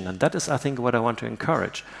decision. And that is, I think, what I want to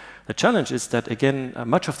encourage. The challenge is that, again,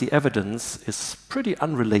 much of the evidence is pretty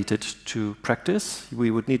unrelated to practice.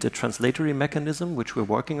 We would need a translatory mechanism, which we're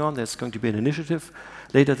working on. There's going to be an initiative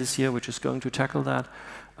later this year which is going to tackle that.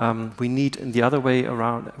 We need, in the other way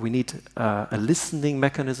around, we need a listening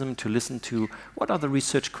mechanism to listen to what are the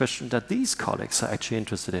research questions that these colleagues are actually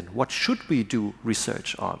interested in. What should we do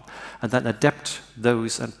research on? And then adapt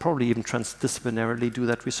those and probably even transdisciplinarily do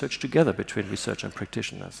that research together between research and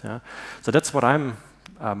practitioners. Yeah? So that's what I'm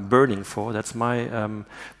burning for. That's my,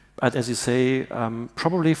 as you say,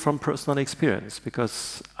 probably from personal experience,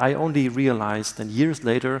 because I only realized then years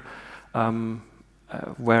later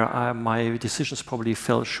where my decisions probably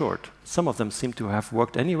fell short. Some of them seem to have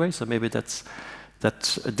worked anyway, so maybe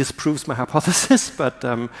that disproves my hypothesis, but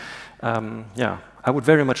yeah, I would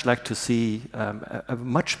very much like to see a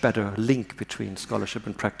much better link between scholarship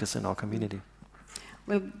and practice in our community.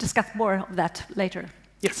 We'll discuss more of that later.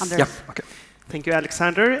 Yes. Yeah. Okay. Thank you,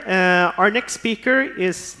 Alexander. Our next speaker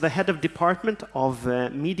is the head of Department of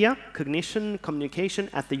Media, Cognition, Communication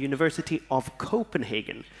at the University of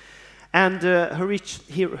Copenhagen. And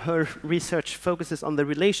her research focuses on the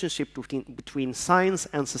relationship between science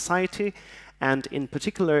and society, and in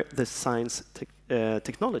particular, the science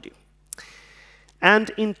technology.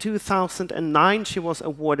 And in 2009, she was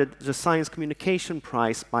awarded the Science Communication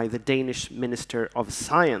Prize by the Danish Minister of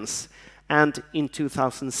Science. And in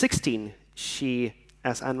 2016, she,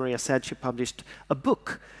 as Anne-Maria said, she published a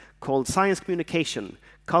book called Science Communication,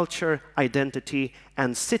 Culture, Identity,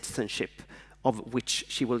 and Citizenship, of which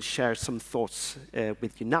she will share some thoughts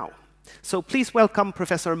with you now. So please welcome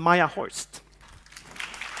Professor Maja Horst.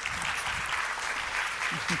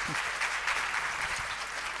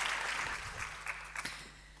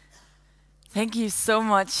 Thank you so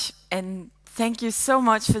much, and thank you so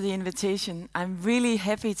much for the invitation. I'm really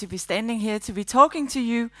happy to be standing here, to be talking to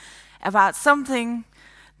you about something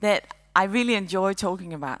that I really enjoy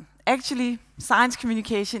talking about. Actually, science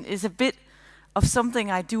communication is a bit of something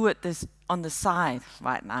I do on the side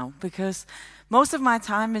right now, because most of my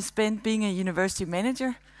time is spent being a university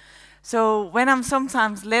manager. So when I'm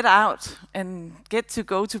sometimes let out and get to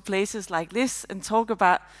go to places like this and talk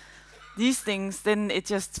about these things, then it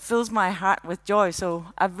just fills my heart with joy. So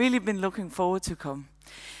I've really been looking forward to come.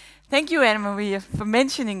 Thank you, Anne-Maria, for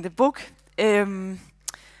mentioning the book.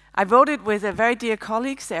 I wrote it with a very dear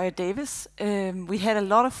colleague, Sarah Davis. We had a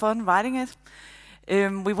lot of fun writing it.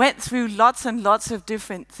 We went through lots and lots of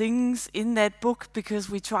different things in that book, because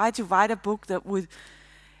we tried to write a book that would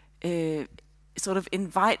sort of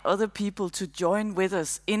invite other people to join with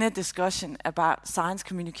us in a discussion about science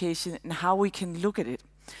communication and how we can look at it.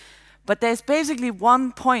 But there's basically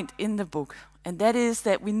one point in the book, and that is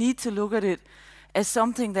that we need to look at it as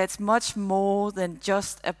something that's much more than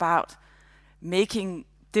just about making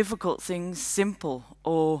difficult things simple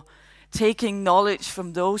or taking knowledge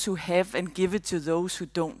from those who have and give it to those who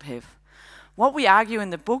don't have. What we argue in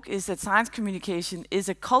the book is that science communication is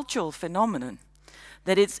a cultural phenomenon,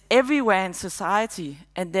 that it's everywhere in society,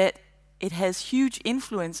 and that it has huge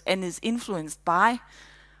influence and is influenced by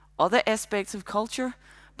other aspects of culture,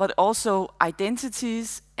 but also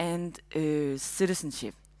identities and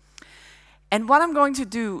citizenship. And what I'm going to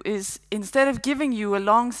do is, instead of giving you a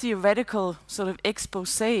long theoretical sort of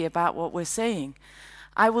expose about what we're saying,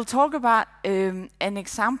 I will talk about an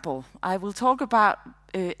example. I will talk about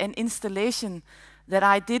an installation that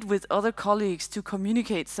I did with other colleagues to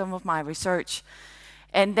communicate some of my research.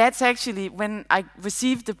 And that's actually, when I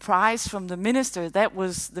received the prize from the minister, that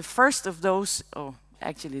was the first of those,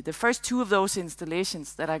 actually the first two of those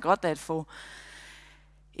installations that I got that for.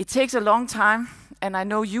 It takes a long time, and I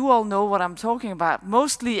know you all know what I'm talking about.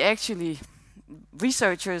 Mostly, actually,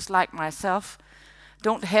 researchers like myself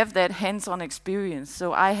don't have that hands-on experience.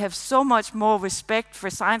 So I have so much more respect for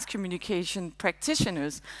science communication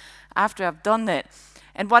practitioners after I've done that.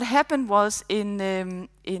 And what happened was in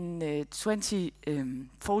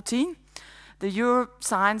 2014, the Europe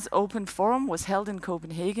Science Open Forum was held in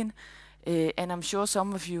Copenhagen, and I'm sure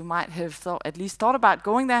some of you might have at least thought about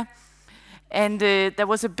going there. And there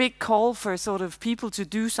was a big call for sort of people to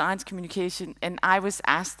do science communication, and I was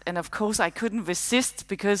asked, and of course I couldn't resist,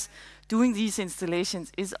 because doing these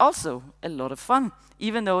installations is also a lot of fun,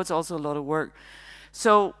 even though it's also a lot of work.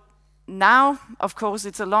 So now, of course,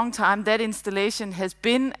 it's a long time. That installation has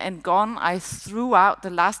been and gone. I threw out the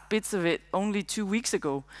last bits of it only 2 weeks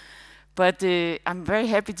ago. But I'm very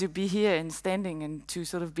happy to be here and standing and to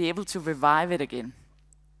sort of be able to revive it again.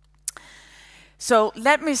 So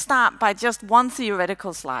let me start by just one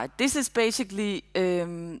theoretical slide. This is basically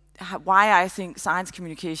why I think science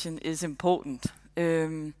communication is important.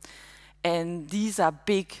 And these are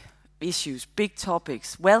big issues, big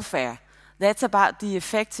topics. Welfare, that's about the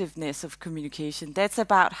effectiveness of communication. That's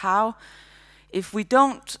about how, if we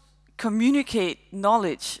don't communicate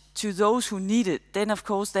knowledge to those who need it, then of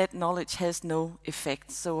course that knowledge has no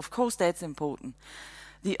effect. So of course that's important.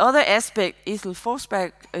 The other aspect, Ethel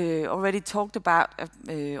Forsberg already talked about,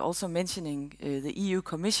 also mentioning the EU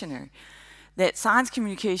Commissioner, that science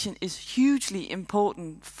communication is hugely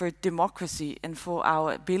important for democracy and for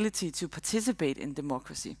our ability to participate in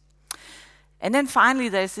democracy. And then finally,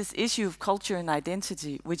 there's this issue of culture and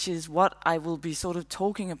identity, which is what I will be sort of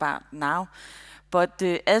talking about now. But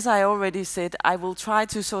as I already said, I will try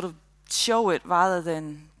to sort of show it rather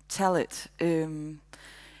than tell it.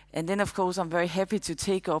 And then, of course, I'm very happy to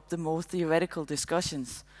take up the more theoretical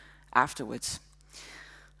discussions afterwards.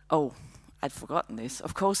 Oh, I'd forgotten this.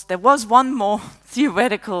 Of course, there was one more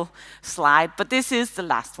theoretical slide, but this is the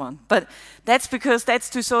last one. But that's because that's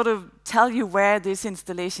to sort of tell you where this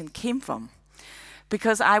installation came from.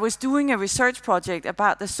 Because I was doing a research project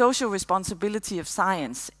about the social responsibility of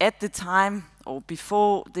science at the time or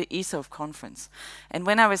before the ESOF conference. And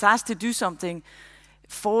when I was asked to do something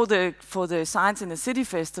for the Science in the City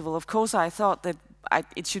Festival, of course I thought that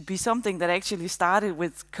it should be something that actually started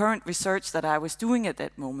with current research that I was doing at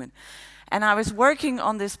that moment. And I was working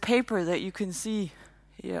on this paper that you can see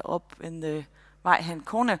here up in the right-hand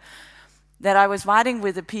corner, that I was writing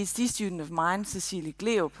with a PhD student of mine, Cecilie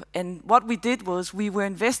Gleup. And what we did was we were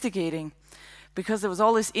investigating, because there was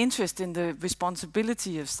all this interest in the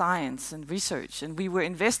responsibility of science and research, and we were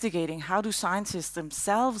investigating how do scientists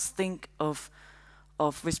themselves think of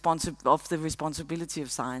the responsibility of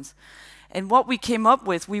science. And what we came up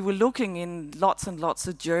with, we were looking in lots and lots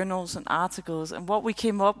of journals and articles, and what we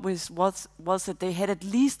came up with was that they had at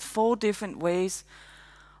least 4 different ways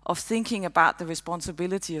of thinking about the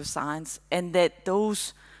responsibility of science, and that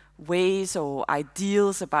those ways or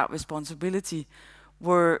ideals about responsibility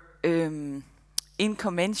were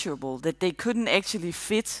incommensurable, that they couldn't actually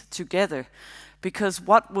fit together, because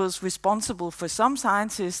what was responsible for some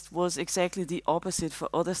scientists was exactly the opposite for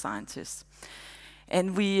other scientists.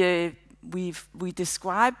 And we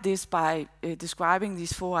described this by describing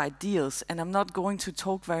these 4 ideals, and I'm not going to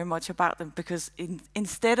talk very much about them, because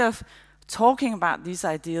instead of talking about these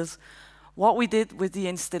ideals, what we did with the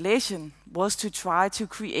installation was to try to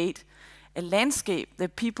create a landscape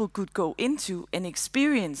that people could go into and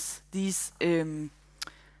experience these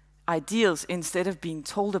ideals instead of being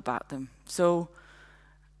told about them. So,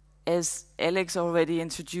 as Alex already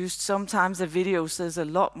introduced, sometimes a video says a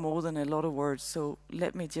lot more than a lot of words. So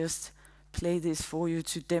let me just play this for you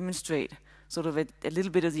to demonstrate sort of a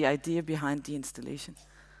little bit of the idea behind the installation.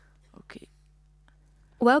 Okay.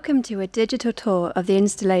 Welcome to a digital tour of the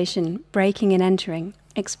installation Breaking and Entering.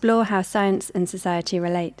 Explore how science and society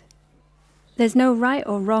relate. There's no right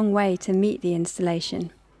or wrong way to meet the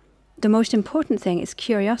installation. The most important thing is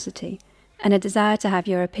curiosity and a desire to have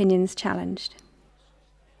your opinions challenged.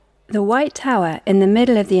 The White Tower in the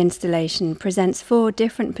middle of the installation presents 4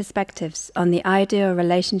 different perspectives on the ideal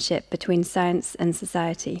relationship between science and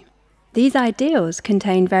society. These ideals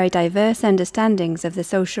contain very diverse understandings of the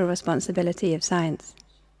social responsibility of science.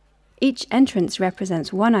 Each entrance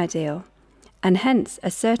represents one ideal, and hence a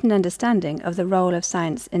certain understanding of the role of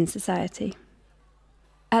science in society.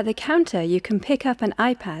 At the counter, you can pick up an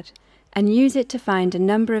iPad and use it to find a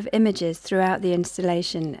number of images throughout the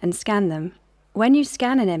installation and scan them. When you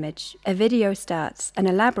scan an image, a video starts and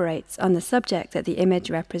elaborates on the subject that the image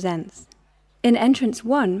represents. In Entrance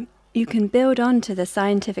 1, you can build on to the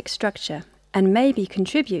scientific structure and maybe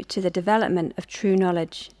contribute to the development of true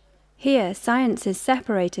knowledge. Here, science is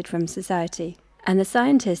separated from society, and the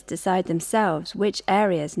scientists decide themselves which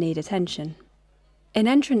areas need attention. In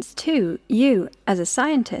Entrance 2, you, as a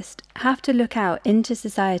scientist, have to look out into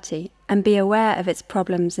society and be aware of its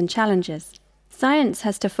problems and challenges. Science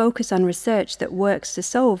has to focus on research that works to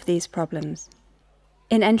solve these problems.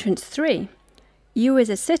 In Entrance 3, you as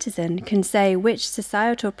a citizen can say which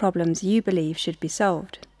societal problems you believe should be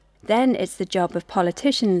solved. Then it's the job of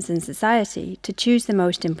politicians and society to choose the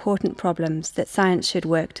most important problems that science should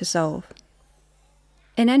work to solve.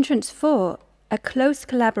 In Entrance 4, a close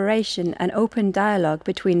collaboration and open dialogue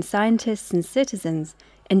between scientists and citizens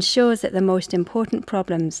ensures that the most important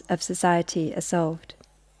problems of society are solved.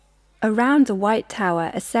 Around the White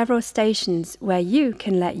Tower are several stations where you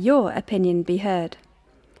can let your opinion be heard.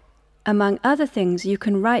 Among other things, you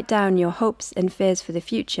can write down your hopes and fears for the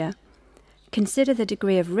future, consider the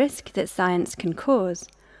degree of risk that science can cause,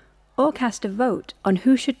 or cast a vote on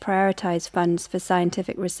who should prioritize funds for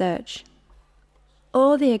scientific research.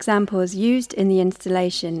 All the examples used in the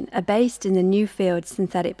installation are based in the new field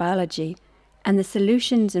synthetic biology and the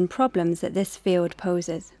solutions and problems that this field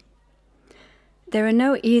poses. There are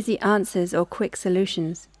no easy answers or quick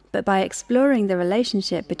solutions, but by exploring the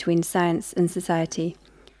relationship between science and society,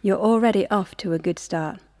 you're already off to a good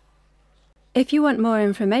start. If you want more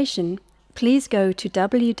information, please go to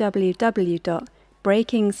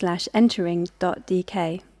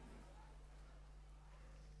www.breaking/entering.dk.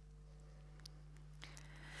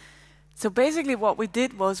 So basically what we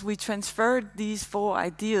did was we transferred these 4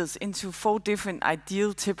 ideas into 4 different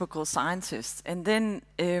ideal typical scientists. And then,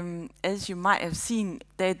 as you might have seen,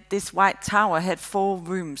 that this White Tower had 4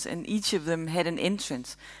 rooms and each of them had an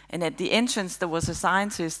entrance. And at the entrance there was a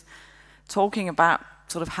scientist talking about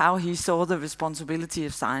sort of how he saw the responsibility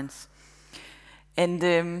of science. And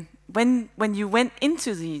when you went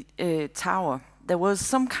into the tower, there was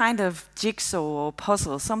some kind of jigsaw or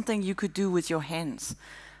puzzle, something you could do with your hands.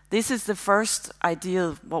 This is the first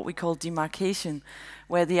ideal, what we call demarcation,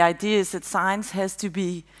 where the idea is that science has to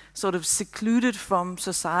be sort of secluded from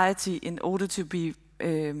society in order to be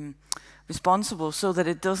responsible, so that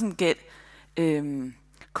it doesn't get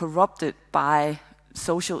corrupted by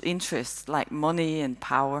social interests like money and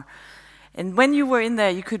power. And when you were in there,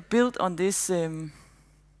 you could build on this, you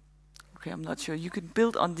could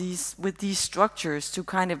build on these, with these structures to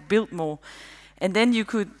kind of build more. And then you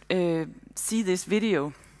could see this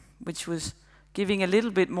video, which was giving a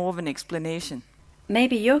little bit more of an explanation.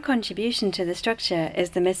 Maybe your contribution to the structure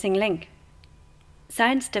is the missing link.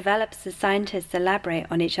 Science develops as scientists elaborate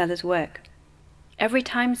on each other's work. Every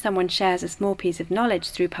time someone shares a small piece of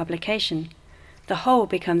knowledge through publication, the whole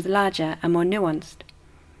becomes larger and more nuanced.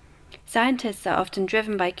 Scientists are often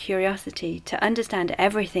driven by curiosity to understand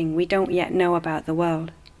everything we don't yet know about the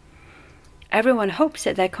world. Everyone hopes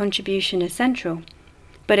that their contribution is central,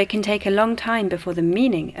 but it can take a long time before the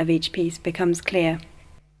meaning of each piece becomes clear.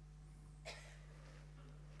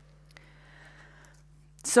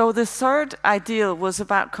 So the third ideal was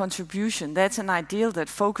about contribution. That's an ideal that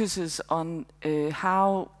focuses on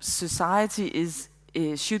how society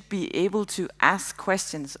should be able to ask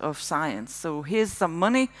questions of science. So here's some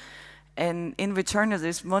money, and in return of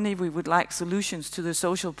this money we would like solutions to the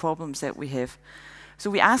social problems that we have. So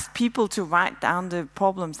we asked people to write down the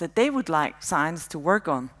problems that they would like science to work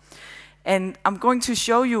on. And I'm going to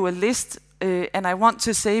show you a list, and I want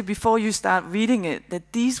to say before you start reading it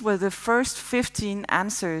that these were the first 15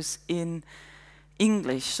 answers in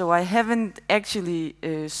English. So I haven't actually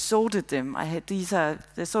sorted them.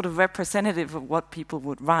 They're sort of representative of what people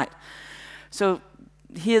would write. So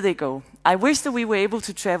here they go. I wish that we were able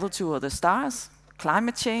to travel to other stars,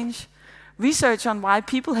 climate change, research on why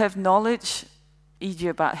people have knowledge, e.g.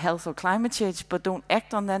 about health or climate change, but don't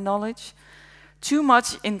act on their knowledge. Too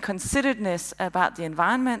much inconsiderateness about the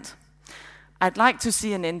environment. I'd like to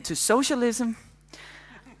see an end to socialism.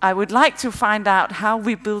 I would like to find out how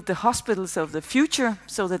we build the hospitals of the future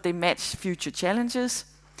so that they match future challenges.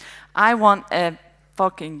 I want a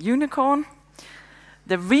fucking unicorn.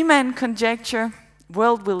 The Riemann conjecture.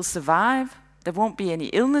 World will survive. There won't be any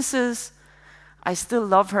illnesses. I still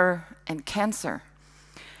love her, and cancer.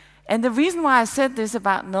 And the reason why I said this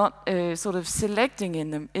about not sort of selecting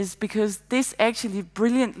in them is because this actually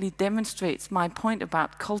brilliantly demonstrates my point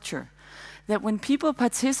about culture. That when people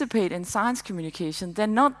participate in science communication, they're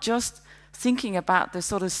not just thinking about the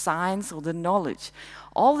sort of science or the knowledge.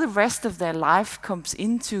 All the rest of their life comes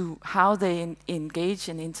into how they engage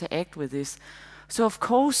and interact with this. So of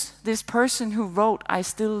course, this person who wrote, I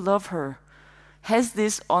still love her, has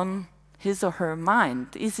this on his or her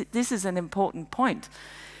mind. This is an important point.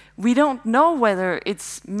 we don't know whether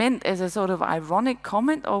it's meant as a sort of ironic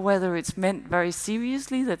comment or whether it's meant very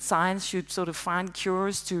seriously, that science should sort of find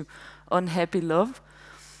cures to unhappy love.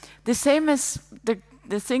 The same as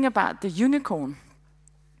the thing about the unicorn.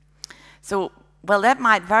 So, well, that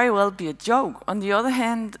might very well be a joke. On the other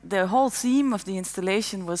hand, the whole theme of the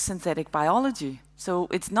installation was synthetic biology. So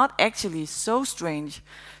it's not actually so strange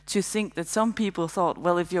to think that some people thought,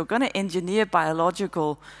 well, if you're going to engineer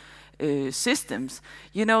biological systems,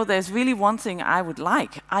 you know, there's really one thing I would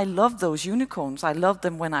like. I love those unicorns. I loved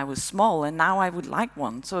them when I was small, and now I would like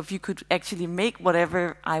one. So if you could actually make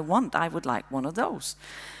whatever I want, I would like one of those.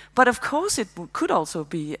 But of course, it could also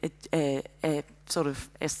be a sort of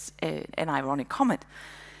an ironic comment.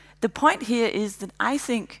 The point here is that I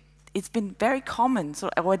think it's been very common,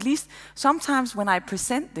 or at least sometimes when I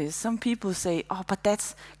present this, some people say, oh,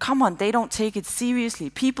 but come on, they don't take it seriously.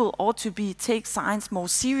 People ought to take science more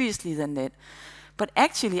seriously than that. But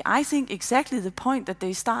actually, I think exactly the point that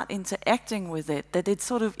they start interacting with it, that it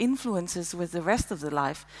sort of influences with the rest of the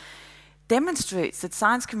life, demonstrates that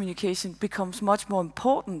science communication becomes much more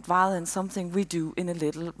important rather than something we do in a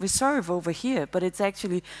little reserve over here. But it's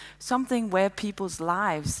actually something where people's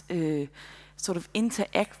lives sort of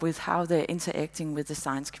interact with how they're interacting with the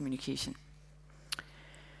science communication.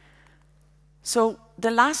 So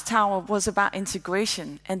the last tower was about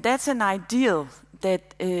integration, and that's an ideal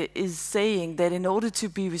that is saying that in order to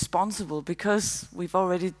be responsible, because we've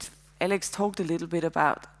already, Alex talked a little bit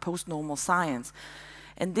about post-normal science,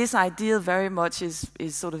 and this ideal very much is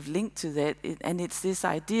sort of linked to that, and it's this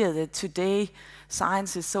idea that today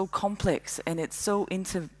science is so complex and it's so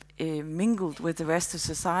intermingled with the rest of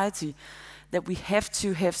society that we have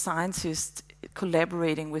to have scientists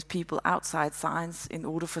collaborating with people outside science in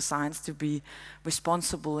order for science to be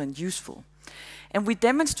responsible and useful. And we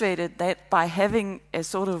demonstrated that by having a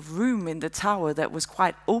sort of room in the tower that was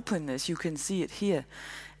quite open, as you can see it here.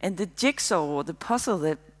 And the jigsaw, or the puzzle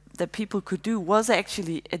that people could do, was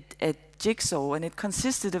actually a jigsaw, and it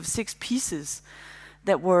consisted of 6 pieces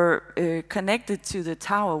that were connected to the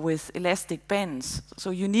tower with elastic bands. So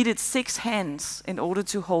you needed 6 hands in order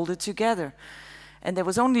to hold it together. And there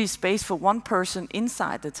was only space for 1 person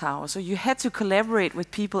inside the tower. So you had to collaborate with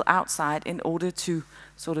people outside in order to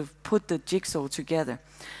sort of put the jigsaw together.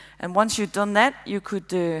 And once you'd done that, you could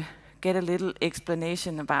get a little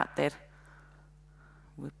explanation about that.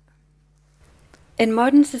 In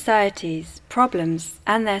modern societies, problems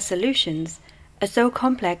and their solutions are so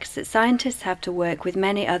complex that scientists have to work with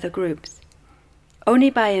many other groups. Only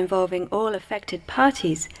by involving all affected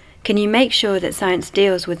parties can you make sure that science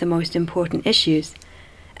deals with the most important issues,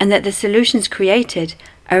 and that the solutions created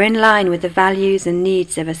are in line with the values and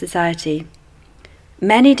needs of a society.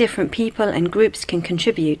 Many different people and groups can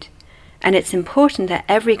contribute, and it's important that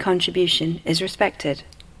every contribution is respected.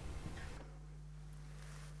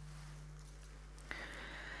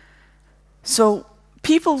 So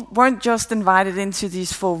people weren't just invited into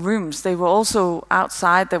these 4 rooms. They were also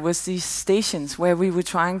outside. There was these stations where we were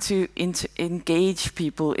trying to engage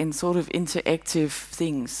people in sort of interactive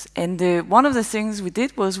things. And one of the things we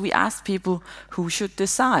did was we asked people who should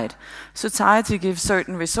decide. Society gives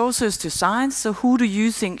certain resources to science, so who do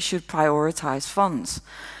you think should prioritize funds?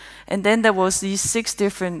 And then there was these 6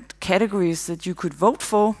 different categories that you could vote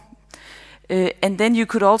for. And then you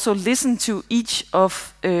could also listen to each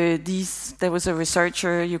of these. There was a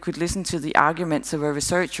researcher, you could listen to the arguments of a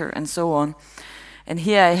researcher, and so on. And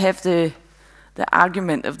here I have the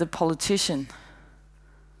argument of the politician.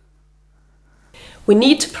 We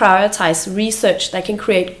need to prioritize research that can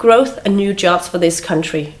create growth and new jobs for this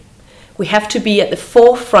country. We have to be at the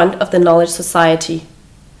forefront of the knowledge society.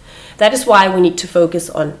 That is why we need to focus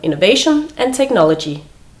on innovation and technology.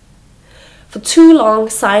 For too long,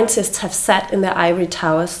 scientists have sat in their ivory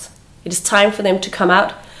towers. It is time for them to come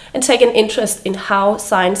out and take an interest in how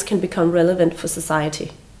science can become relevant for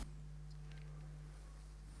society.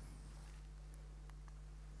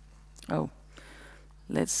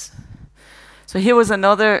 So here was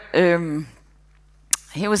another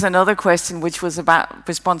question, which was about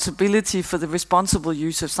responsibility for the responsible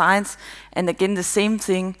use of science, and again the same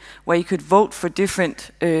thing, where you could vote for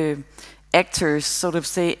different actors, sort of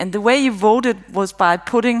say, and the way you voted was by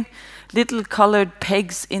putting little colored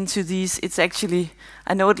pegs into these. It's actually,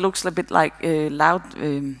 I know it looks a bit like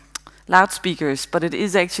loudspeakers, but it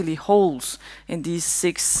is actually holes in these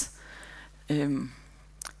 6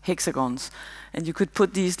 hexagons, and you could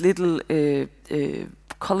put these little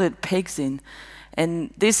colored pegs in.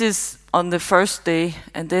 And this is on the first day,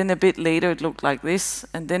 and then a bit later it looked like this,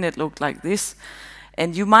 and then it looked like this.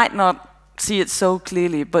 And you might not see it so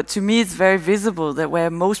clearly, but to me it's very visible that where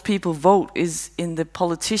most people vote is in the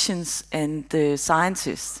politicians and the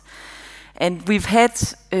scientists. And we've had,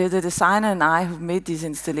 the designer and I who've made these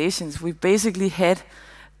installations, we've basically had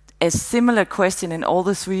a similar question in all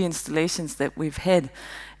the 3 installations that we've had.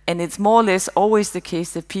 And it's more or less always the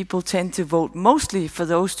case that people tend to vote mostly for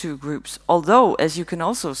those 2 groups, although, as you can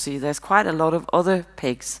also see, there's quite a lot of other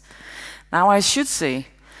pegs. Now, I should say,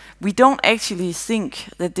 we don't actually think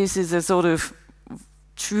that this is a sort of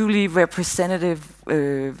truly representative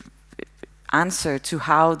answer to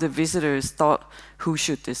how the visitors thought who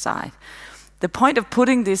should decide. The point of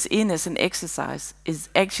putting this in as an exercise is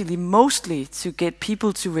actually mostly to get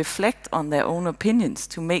people to reflect on their own opinions,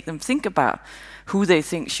 to make them think about who they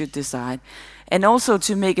think should decide, and also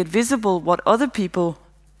to make it visible what other people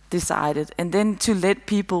decided, and then to let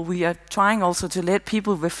people, we are trying also to let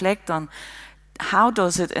people reflect on how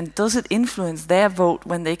does it influence their vote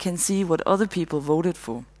when they can see what other people voted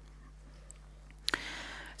for.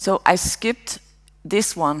 So I skipped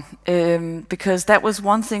this one because that was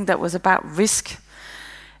one thing that was about risk.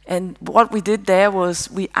 And what we did there was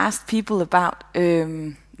we asked people about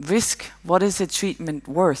risk, what is a treatment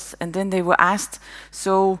worth? And then they were asked,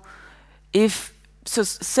 so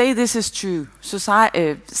say this is true.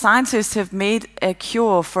 Scientists have made a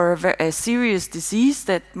cure for a serious disease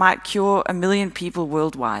that might cure 1 million people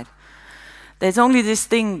worldwide. There's only this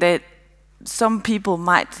thing that some people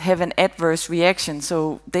might have an adverse reaction,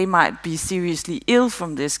 so they might be seriously ill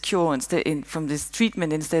from this cure from this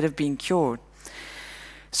treatment instead of being cured.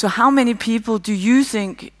 So how many people do you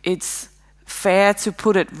think it's fair to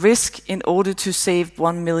put at risk in order to save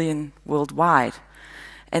 1 million worldwide?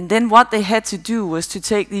 And then what they had to do was to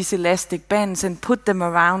take these elastic bands and put them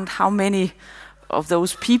around how many of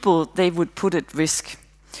those people they would put at risk.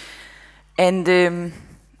 And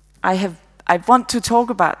I want to talk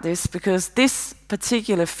about this because this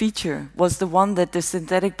particular feature was the one that the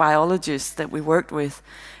synthetic biologists that we worked with,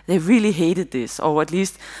 they really hated this, or at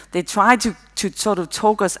least they tried to sort of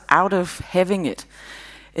talk us out of having it.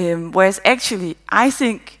 Whereas actually, I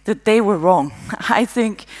think that they were wrong. I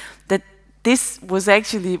think that this was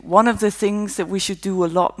actually one of the things that we should do a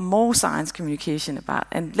lot more science communication about.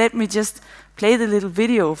 And let me just play the little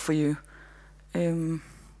video for you.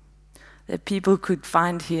 That people could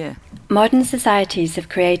find here. Modern societies have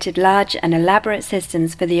created large and elaborate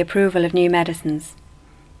systems for the approval of new medicines.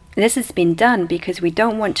 This has been done because we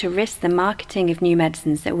don't want to risk the marketing of new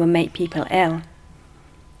medicines that will make people ill.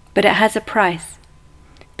 But it has a price.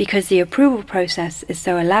 Because the approval process is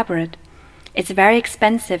so elaborate, it's very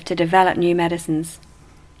expensive to develop new medicines.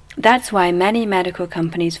 That's why many medical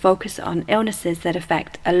companies focus on illnesses that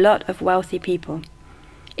affect a lot of wealthy people.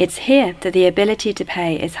 It's here that the ability to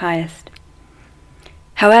pay is highest.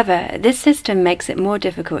 However, this system makes it more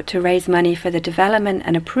difficult to raise money for the development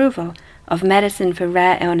and approval of medicine for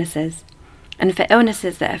rare illnesses, and for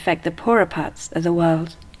illnesses that affect the poorer parts of the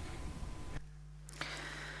world.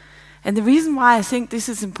 And the reason why I think this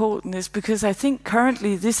is important is because I think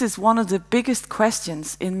currently this is one of the biggest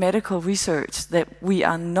questions in medical research that we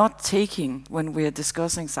are not taking when we are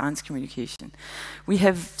discussing science communication. We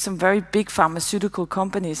have some very big pharmaceutical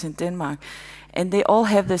companies in Denmark, and they all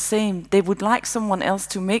have the same. They would like someone else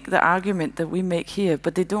to make the argument that we make here,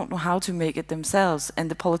 but they don't know how to make it themselves, and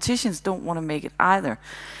the politicians don't want to make it either.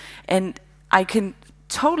 And I can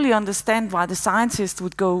totally understand why the scientists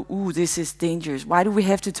would go, ooh, this is dangerous. Why do we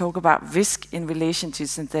have to talk about risk in relation to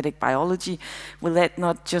synthetic biology? Will that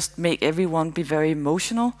not just make everyone be very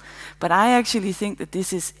emotional? But I actually think that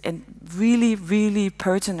this is a really, really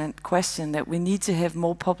pertinent question that we need to have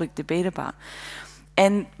more public debate about.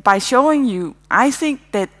 And by showing you, I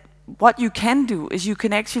think that what you can do is you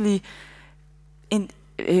can actually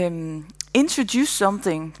introduce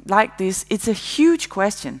something like this. It's a huge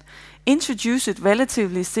question. Introduce it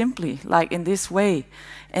relatively simply, like in this way,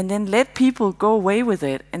 and then let people go away with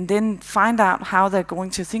it, and then find out how they're going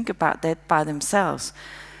to think about that by themselves.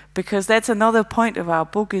 Because that's another point of our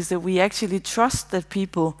book, is that we actually trust that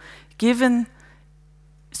people, given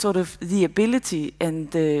sort of the ability and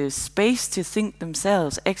the space to think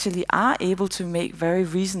themselves, actually are able to make very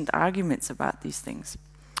reasoned arguments about these things.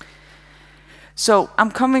 So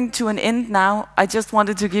I'm coming to an end now. I just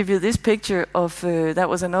wanted to give you this picture of, that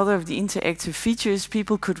was another of the interactive features.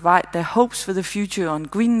 People could write their hopes for the future on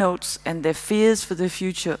green notes and their fears for the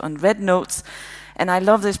future on red notes. And I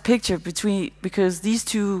love this picture because these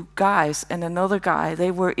 2 guys and another guy,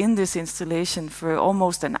 they were in this installation for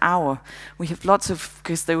almost an hour. We have lots of,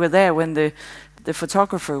 because they were there when the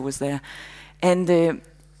photographer was there. And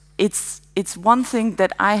it's one thing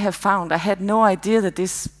that I have found. I had no idea that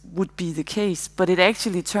this would be the case, but it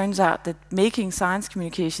actually turns out that making science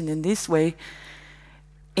communication in this way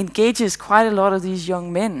engages quite a lot of these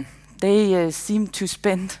young men. They seem to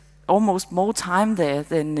spend almost more time there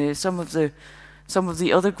than some of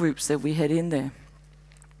the other groups that we had in there.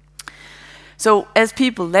 So as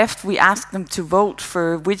people left, we asked them to vote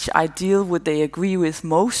for which ideal would they agree with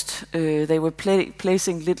most. They were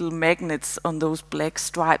placing little magnets on those black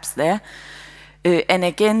stripes there. And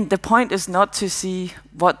again, the point is not to see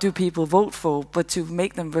what do people vote for, but to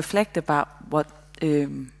make them reflect about what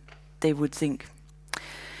they would think.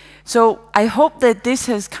 So I hope that this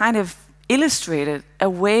has kind of illustrated a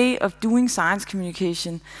way of doing science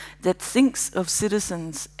communication that thinks of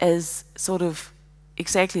citizens as sort of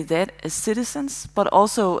exactly that, as citizens, but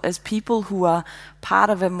also as people who are part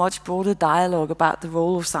of a much broader dialogue about the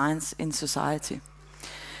role of science in society.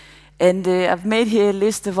 And I've made here a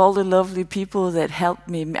list of all the lovely people that helped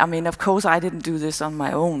me. I mean, of course, I didn't do this on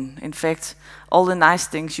my own. In fact, all the nice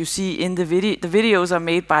things you see in the videos are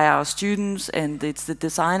made by our students, and it's the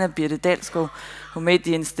designer, Birte Dalsgaard, who made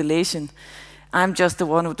the installation. I'm just the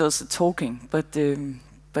one who does the talking, but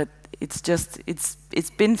it's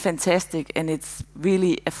been fantastic, and it's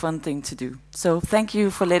really a fun thing to do. So thank you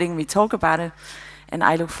for letting me talk about it, and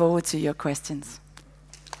I look forward to your questions.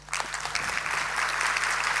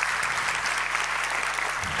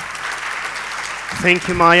 Thank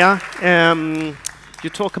you, Maja. You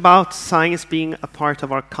talk about science being a part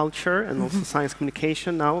of our culture, and also science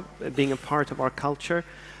communication now being a part of our culture.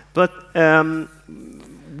 But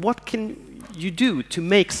what can you do to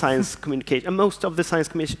make science communication? And most of the science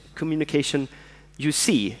communication you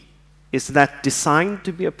see, is that designed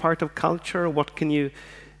to be a part of culture? What can you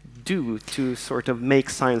do to sort of make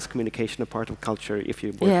science communication a part of culture if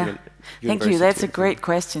you're working in university? Thank you. That's a great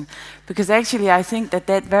question. Because actually I think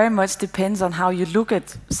that very much depends on how you look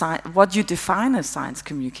at what you define as science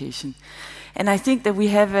communication. And I think that we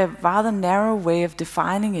have a rather narrow way of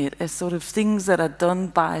defining it as sort of things that are done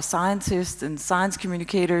by scientists and science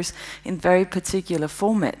communicators in very particular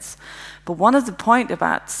formats. But one of the point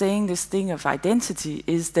about saying this thing of identity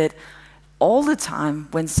is that all the time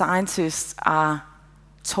when scientists are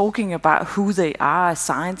talking about who they are as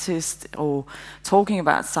scientists or talking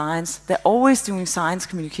about science, they're always doing science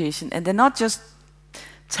communication, and they're not just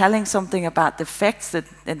telling something about the facts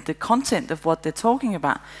and the content of what they're talking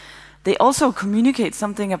about. They also communicate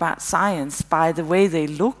something about science by the way they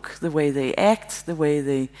look, the way they act, the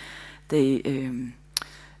way they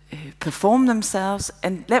perform themselves.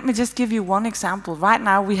 And let me just give you one example. Right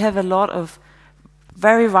now we have a lot of,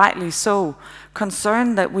 very rightly so,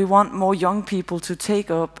 concern that we want more young people to take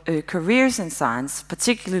up careers in science,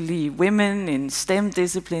 particularly women in STEM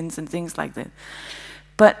disciplines and things like that.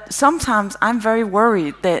 But sometimes I'm very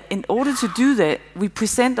worried that in order to do that, we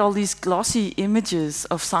present all these glossy images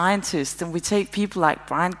of scientists, and we take people like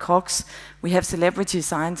Brian Cox. We have celebrity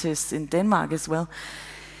scientists in Denmark as well.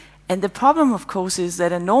 And the problem, of course, is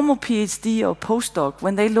that a normal PhD or postdoc,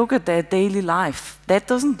 when they look at their daily life, that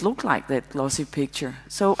doesn't look like that glossy picture.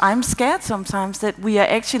 So I'm scared sometimes that we are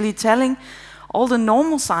actually telling all the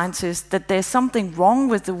normal scientists that there's something wrong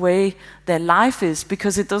with the way their life is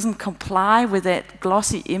because it doesn't comply with that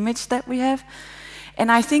glossy image that we have. And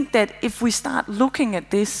I think that if we start looking at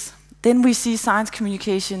this, then we see science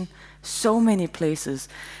communication so many places.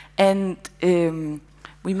 And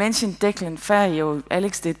we mentioned Declan Ferry, or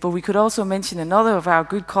Alex did, but we could also mention another of our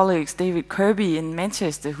good colleagues, David Kirby in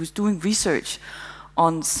Manchester, who's doing research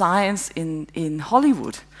on science in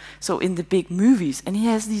Hollywood, so in the big movies. And he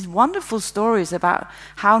has these wonderful stories about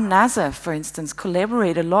how NASA, for instance,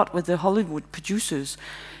 collaborate a lot with the Hollywood producers.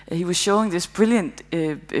 He was showing this brilliant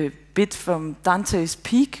bit from Dante's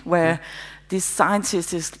Peak, where this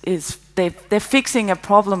scientist they're fixing a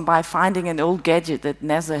problem by finding an old gadget that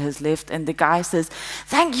NASA has left, and the guy says,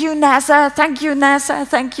 "Thank you, NASA, thank you, NASA,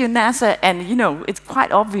 thank you, NASA." And you know, it's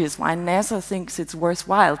quite obvious why NASA thinks it's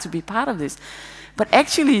worthwhile to be part of this. But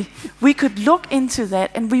actually, we could look into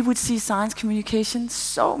that and we would see science communication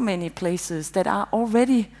so many places that are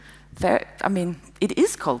already very, I mean, it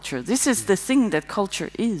is culture. This is the thing that culture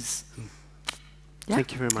is. Yeah?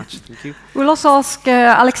 Thank you very much. Thank you. We'll also ask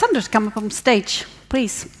Alexander to come up on stage,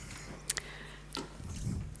 please.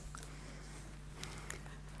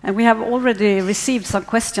 And we have already received some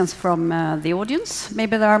questions from the audience.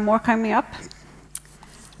 Maybe there are more coming up.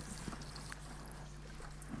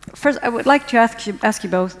 First, I would like to ask you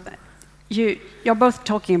both. You're both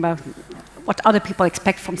talking about what other people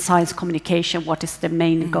expect from science communication, what is the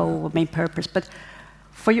main goal or main purpose. But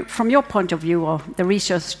From your point of view, or the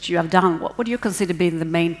research you have done, what would you consider being the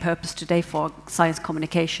main purpose today for science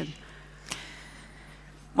communication?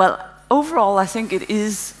 Well, overall, I think it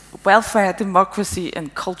is welfare, democracy,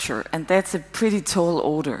 and culture, and that's a pretty tall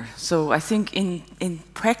order. So I think in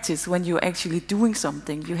practice, when you're actually doing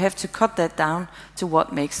something, you have to cut that down to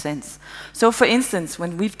what makes sense. So for instance,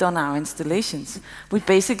 when we've done our installations, we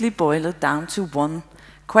basically boil it down to one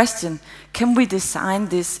question: can we design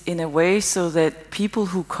this in a way so that people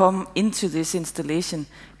who come into this installation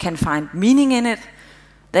can find meaning in it?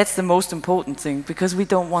 That's the most important thing, because we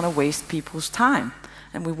don't want to waste people's time,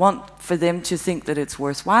 and we want for them to think that it's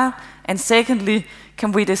worthwhile. And secondly,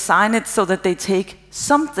 can we design it so that they take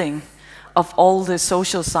something of all the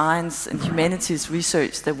social science and humanities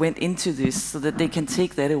research that went into this, so that they can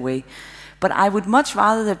take that away? But I would much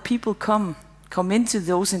rather that people come into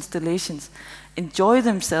those installations, enjoy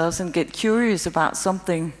themselves and get curious about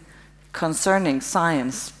something concerning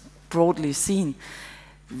science, broadly seen,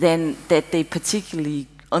 than that they particularly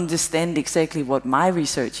understand exactly what my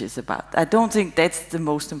research is about. I don't think that's the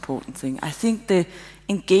most important thing. I think the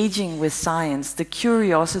engaging with science, the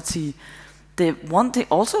curiosity,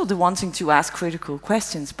 also the wanting to ask critical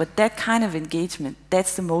questions, but that kind of engagement,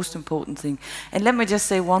 that's the most important thing. And let me just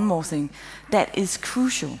say one more thing. That is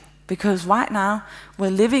crucial, because right now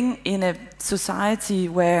we're living in a society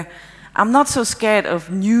where I'm not so scared of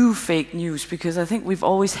new fake news, because I think we've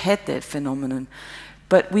always had that phenomenon.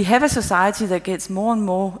 But we have a society that gets more and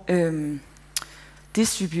more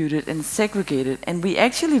distributed and segregated, and we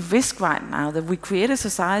actually risk right now that we create a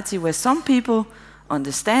society where some people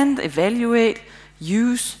understand, evaluate,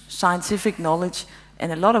 use scientific knowledge,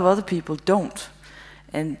 and a lot of other people don't.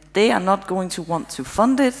 And they are not going to want to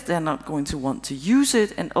fund it, they're not going to want to use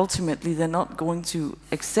it, and ultimately they're not going to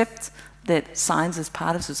accept that science is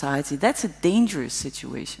part of society. That's a dangerous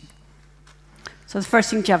situation. So the first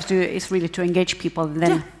thing you have to do is really to engage people, and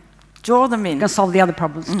then draw them in. You can solve the other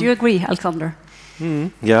problems. Do you agree, Alexander?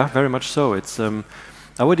 Yeah, very much so. It's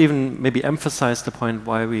I would even maybe emphasize the point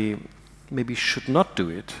why we maybe should not do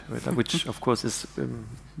it, right? Which of course is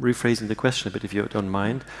rephrasing the question a bit, if you don't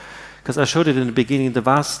mind. Because I showed it in the beginning, the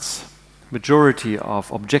vast majority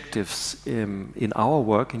of objectives in our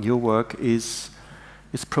work, in your work, is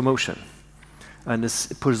promotion. And is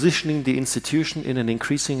positioning the institution in an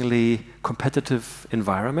increasingly competitive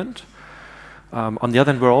environment. On the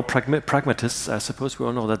other hand, we're all pragmatists. I suppose we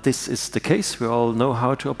all know that this is the case. We all know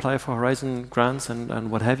how to apply for Horizon grants and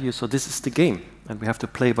what have you. So this is the game, and we have to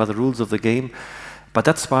play by the rules of the game. But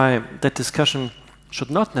that's why that discussion should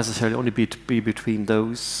not necessarily only be between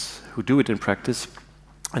those who do it in practice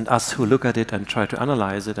and us who look at it and try to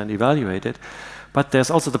analyze it and evaluate it. But there's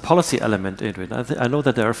also the policy element into it. I know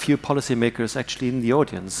that there are a few policymakers actually in the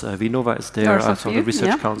audience. Vinova is there, also the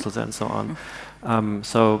research councils and so on.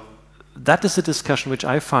 So that is a discussion which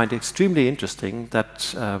I find extremely interesting, that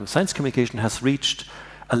science communication has reached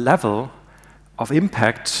a level of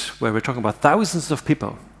impact where we're talking about thousands of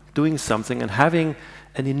people doing something and having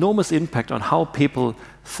an enormous impact on how people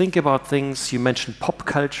think about things. You mentioned pop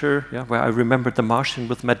culture, where I remember The Martian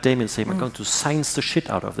with Matt Damon saying, "I'm going to science the shit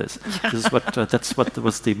out of this." This is that's what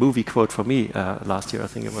was the movie quote for me last year, I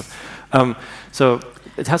think it was. So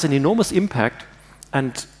it has an enormous impact,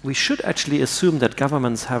 and we should actually assume that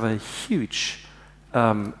governments have a huge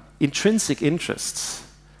intrinsic interest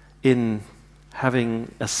in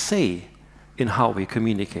having a say in how we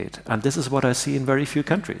communicate. And this is what I see in very few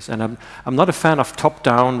countries. And I'm not a fan of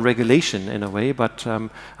top-down regulation in a way, but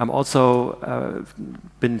I'm also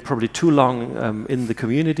been probably too long in the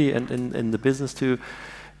community and in the business to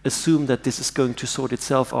assume that this is going to sort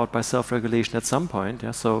itself out by self-regulation at some point.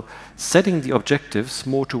 So setting the objectives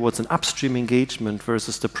more towards an upstream engagement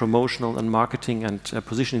versus the promotional and marketing and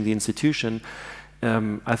positioning the institution,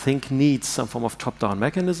 I think needs some form of top-down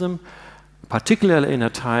mechanism, particularly in a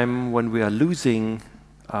time when we are losing,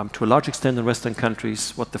 to a large extent in Western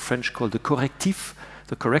countries, what the French call the correctif,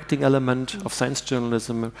 the correcting element of science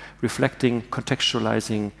journalism, reflecting,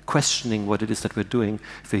 contextualizing, questioning what it is that we're doing.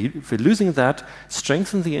 If we're losing that,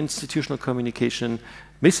 strengthen the institutional communication,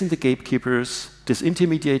 missing the gatekeepers,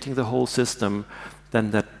 disintermediating the whole system,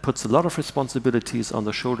 then that puts a lot of responsibilities on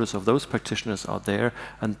the shoulders of those practitioners out there,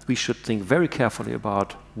 and we should think very carefully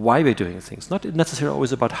about why we're doing things. Not necessarily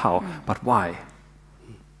always about how, but why.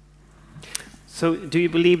 So do you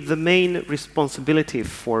believe the main responsibility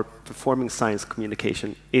for performing science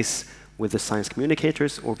communication is with the science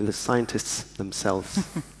communicators or with the scientists themselves?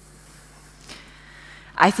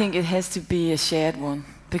 I think it has to be a shared one,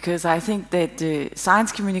 because I think that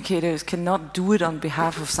science communicators cannot do it on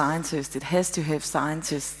behalf of scientists. It has to have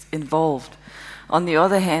scientists involved. On the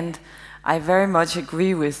other hand, I very much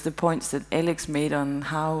agree with the points that Alex made on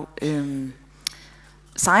how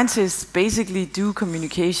scientists basically do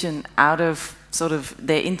communication out of sort of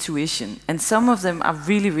their intuition, and some of them are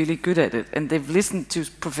really, really good at it, and they've listened to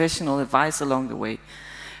professional advice along the way.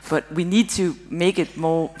 But we need to make it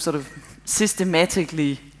more sort of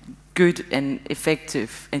systematically good and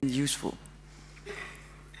effective and useful.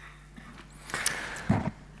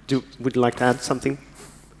 Would you like to add something?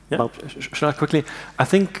 Yeah. Shall I quickly? I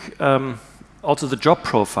think also the job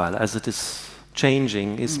profile, as it is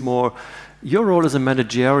changing, is more. Your role is a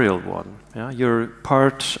managerial one. Yeah? You're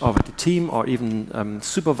part of the team, or even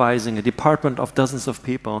supervising a department of dozens of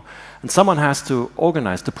people, and someone has to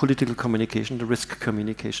organize the political communication, the risk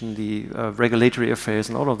communication, the regulatory affairs,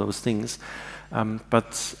 and all of those things.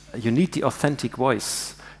 But you need the authentic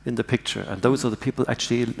voice in the picture, and those are the people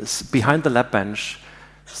actually behind the lab bench,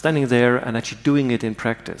 standing there and actually doing it in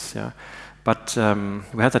practice. Yeah? But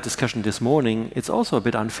we had that discussion this morning. It's also a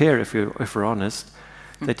bit unfair, if we're honest,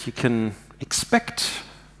 that you can expect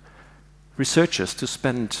researchers to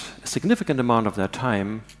spend a significant amount of their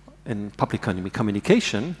time in public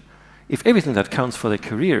communication if everything that counts for their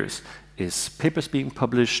careers is papers being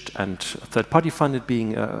published and third-party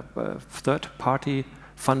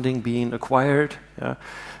funding being acquired. Yeah?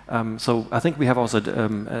 So I think we have also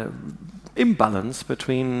imbalance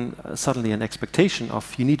between suddenly an expectation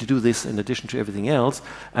of you need to do this in addition to everything else,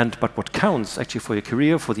 but what counts actually for your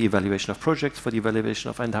career, for the evaluation of projects, for the evaluation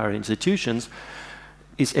of entire institutions,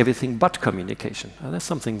 is everything but communication. There's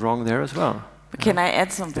something wrong there as well. Can I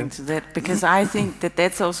add something to that? Because I think that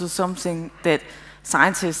that's also something that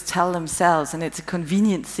scientists tell themselves, and it's a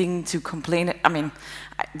convenient thing to complain. I mean,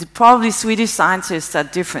 probably Swedish scientists are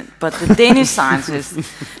different, but the Danish scientists,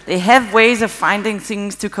 they have ways of finding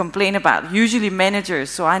things to complain about, usually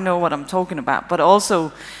managers, so I know what I'm talking about, but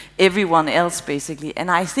also everyone else, basically.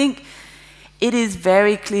 And I think it is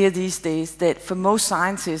very clear these days that for most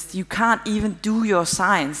scientists, you can't even do your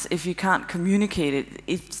science if you can't communicate it.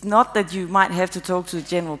 It's not that you might have to talk to the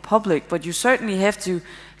general public, but you certainly have to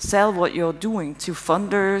sell what you're doing to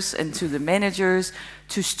funders and to the managers,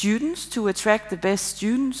 to students, to attract the best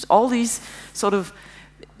students, all these sort of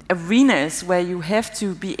arenas where you have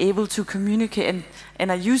to be able to communicate,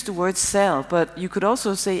 and I use the word sell, but you could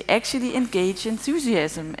also say actually engage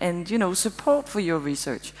enthusiasm and, you know, support for your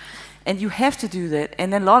research. And you have to do that,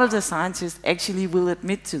 and a lot of the scientists actually will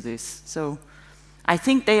admit to this. So I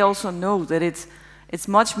think they also know that it's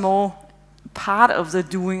much more part of the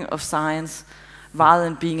doing of science rather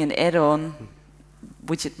than being an add-on,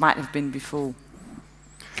 which it might have been before.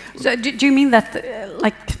 So do you mean that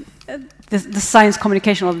the science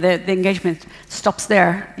communication or the engagement stops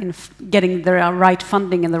there in getting the right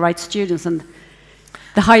funding and the right students, and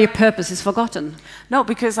the higher purpose is forgotten? No,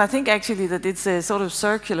 because I think actually that it's a sort of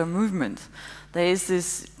circular movement. There is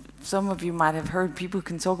this, some of you might have heard, people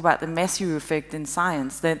can talk about the Matthew effect in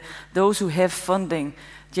science, that those who have funding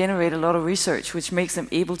generate a lot of research, which makes them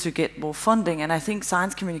able to get more funding, and I think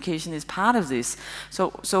science communication is part of this.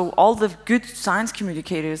 So all the good science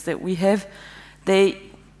communicators that we have, they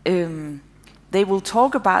will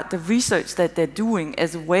talk about the research that they're doing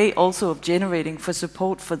as a way also of generating for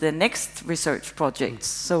support for their next research projects.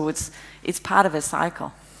 So it's part of a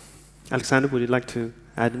cycle. Alexander, would you like to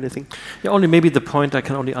add anything? Yeah, only maybe the point, I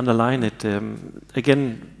can only underline it.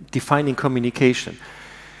 Again, defining communication.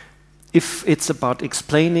 If it's about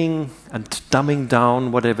explaining and dumbing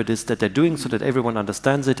down whatever it is that they're doing so that everyone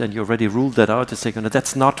understands it, and you already ruled that out, to say,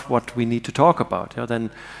 that's not what we need to talk about, yeah,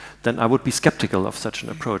 then I would be skeptical of such an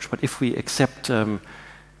approach. But if we accept a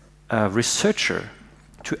researcher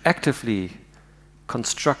to actively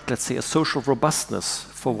construct, let's say, a social robustness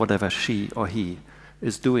for whatever she or he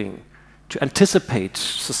is doing, to anticipate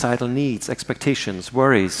societal needs, expectations,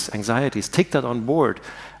 worries, anxieties, take that on board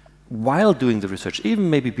while doing the research, even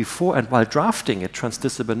maybe before and while drafting it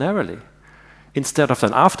transdisciplinarily, instead of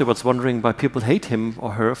then afterwards wondering why people hate him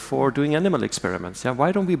or her for doing animal experiments. Yeah,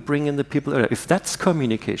 why don't we bring in the people? If that's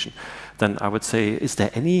communication, then I would say, is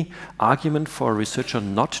there any argument for a researcher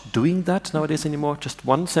not doing that nowadays anymore? Just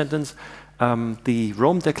one sentence. The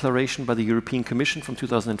Rome Declaration by the European Commission from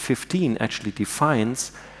 2015 actually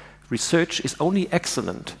defines research is only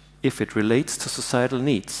excellent if it relates to societal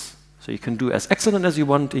needs. So you can do as excellent as you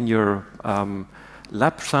want in your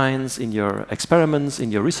lab science, in your experiments,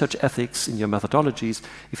 in your research ethics, in your methodologies.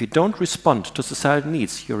 If you don't respond to societal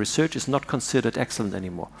needs, your research is not considered excellent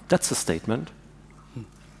anymore. That's a statement.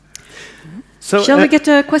 So, shall we get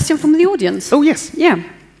a question from the audience? Oh, yes. Yeah.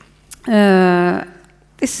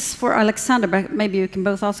 This is for Alexander, but maybe you can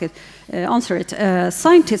both answer it.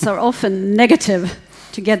 Scientists are often negative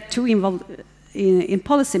to get too involved in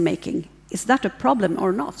policy making. Is that a problem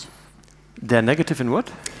or not? They're negative in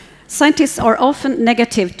what? Scientists are often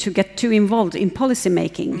negative to get too involved in policy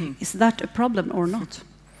making. Is that a problem or not?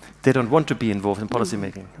 They don't want to be involved in policy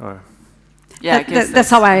making, or Yeah, I guess that's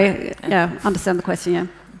how I understand the question. Yeah.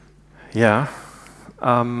 yeah.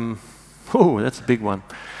 Oh, that's a big one.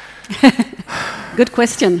 Good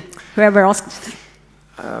question. Whoever asked.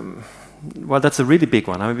 Well, that's a really big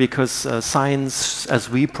one. I mean, because science, as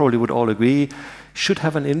we probably would all agree, should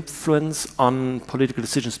have an influence on political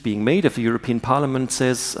decisions being made. If the European Parliament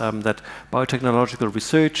says that biotechnological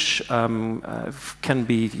research can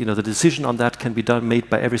be, the decision on that can be made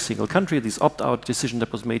by every single country. This opt-out decision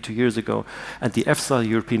that was made 2 years ago, and the EFSA,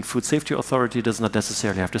 European Food Safety Authority, does not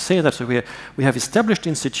necessarily have to say that. So we have established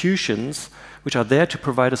institutions which are there to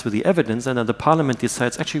provide us with the evidence, and then the Parliament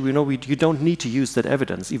decides, actually, you don't need to use that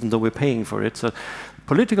evidence, even though we're paying for it. So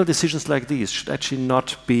political decisions like these should actually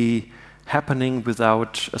not be happening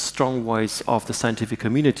without a strong voice of the scientific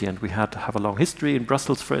community. And we have a long history in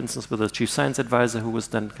Brussels, for instance, with a chief science advisor who was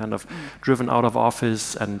then kind of driven out of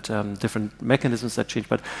office, and different mechanisms that changed.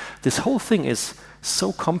 But this whole thing is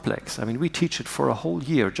so complex. I mean, we teach it for a whole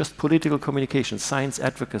year, just political communication, science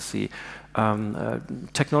advocacy,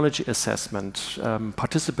 technology assessment,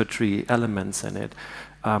 participatory elements in it,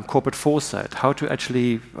 corporate foresight,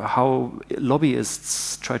 how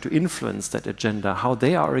lobbyists try to influence that agenda, how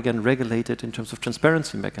they are again regulated in terms of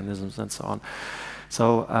transparency mechanisms and so on.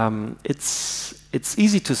 So it's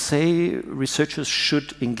easy to say researchers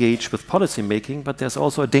should engage with policy making, but there's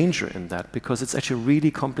also a danger in that, because it's actually a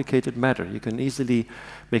really complicated matter. You can easily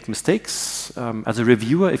make mistakes. As a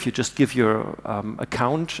reviewer, if you just give your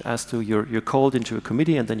account as to you're called into a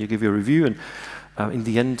committee and then you give your review, and in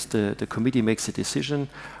the end the committee makes a decision,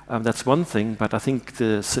 that's one thing, but I think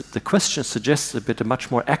the question suggests a much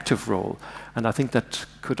more active role, and I think that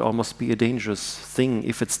could almost be a dangerous thing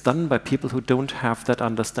if it's done by people who don't have that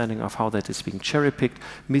understanding of how that is being cherry-picked,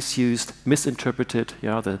 misused, misinterpreted.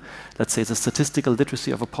 Let's say the statistical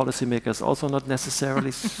literacy of a policymaker is also not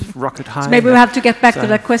necessarily rocket high. So maybe we have to get back to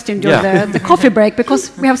that question during the coffee break,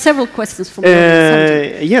 because we have several questions from the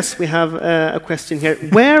audience. Yes, we have a question here.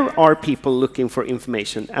 Where are people looking for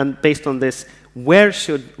information? And based on this, where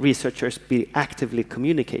should researchers be actively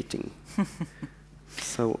communicating?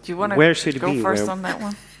 So, do you want where should to go be? first on that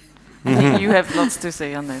one? I think you have lots to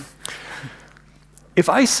say on that. If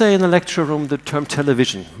I say in the lecture room the term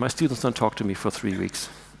television, my students don't talk to me for 3 weeks.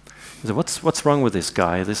 So what's wrong with this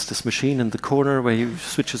guy? This machine in the corner where he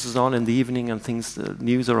switches it on in the evening and things, the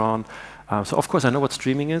news are on. So of course I know what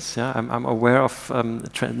streaming is. Yeah, I'm aware of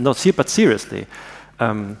but seriously,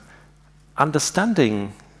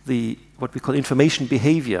 understanding what we call information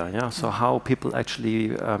behavior. Yeah, so how people actually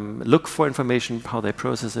look for information, how they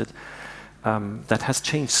process it. That has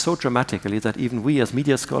changed so dramatically that even we as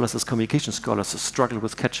media scholars, as communication scholars, struggle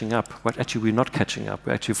with catching up. But actually we're not catching up.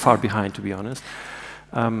 We're actually far behind, to be honest.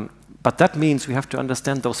 But that means we have to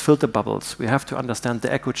understand those filter bubbles. We have to understand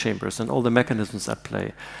the echo chambers and all the mechanisms at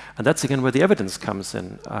play. And that's again where the evidence comes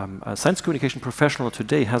in. A science communication professional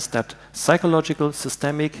today has that psychological,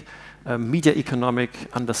 systemic, media economic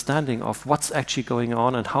understanding of what's actually going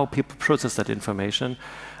on and how people process that information.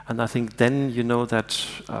 And I think then you know that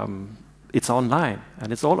it's online,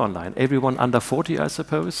 and it's all online. Everyone under 40, I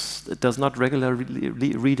suppose, does not regularly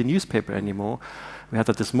read a newspaper anymore. We had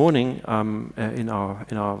that this morning in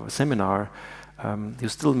our seminar. You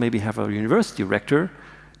still maybe have a university rector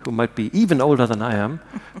who might be even older than I am,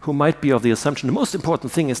 who might be of the assumption the most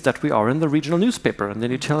important thing is that we are in the regional newspaper. And then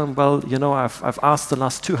you tell them, well, I've asked the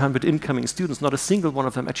last 200 incoming students, not a single one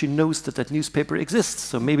of them actually knows that newspaper exists.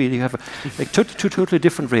 So maybe you have two totally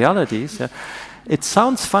different realities. Yeah. It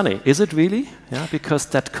sounds funny, is it really? Yeah, because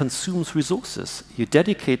that consumes resources. You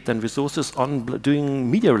dedicate then resources on doing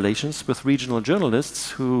media relations with regional journalists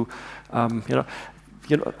who,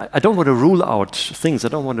 I don't want to rule out things. I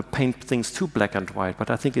don't want to paint things too black and white, but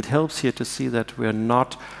I think it helps here to see that we're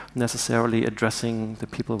not necessarily addressing the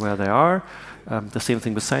people where they are. The same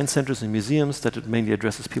thing with science centers and museums, that it mainly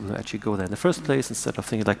addresses people who actually go there in the first place, instead of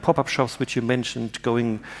things like pop-up shops, which you mentioned,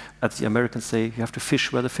 going, as the Americans say, you have to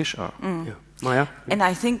fish where the fish are. Mm. Yeah. Maya? And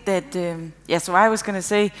I think that, so I was going to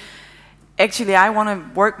say, actually, I want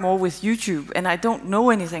to work more with YouTube, and I don't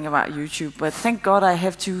know anything about YouTube, but thank God I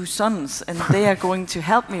have 2 sons, and they are going to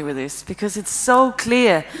help me with this, because it's so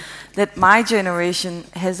clear that my generation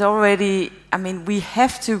has already, we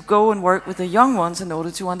have to go and work with the young ones in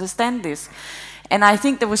order to understand this. And I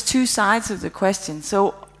think there was 2 sides of the question.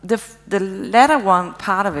 So the latter one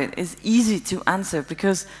part of it is easy to answer,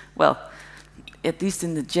 because, well, at least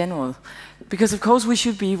in the general, because of course we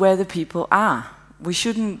should be where the people are. We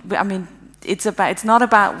shouldn't, it's not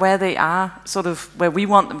about where they are, sort of where we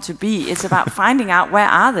want them to be. It's about finding out where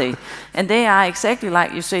are they, and they are exactly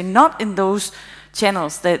like you say, not in those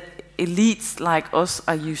channels that elites like us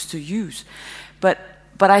are used to use. But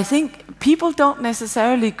I think people don't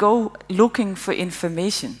necessarily go looking for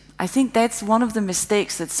information. I think that's one of the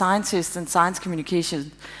mistakes that scientists and science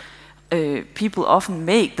communication people often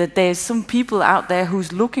make, that there's some people out there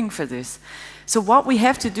who's looking for this. So what we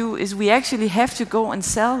have to do is we actually have to go and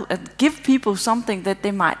sell and give people something that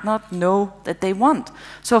they might not know that they want.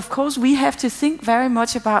 So of course we have to think very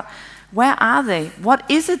much about where are they? What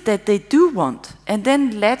is it that they do want? And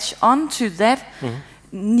then latch on to that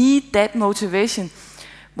need, that motivation.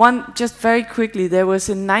 One, just very quickly, there was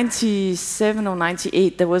in 97 or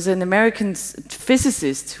 98, there was an American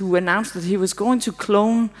physicist who announced that he was going to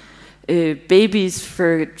clone babies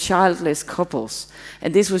for childless couples.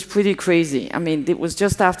 And this was pretty crazy. I mean, it was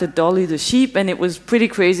just after Dolly the sheep, and it was pretty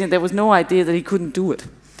crazy, and there was no idea that he couldn't do it.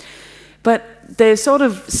 But the sort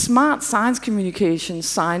of smart science communication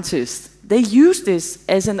scientists, they used this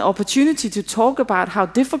as an opportunity to talk about how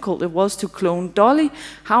difficult it was to clone Dolly,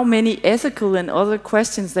 how many ethical and other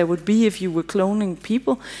questions there would be if you were cloning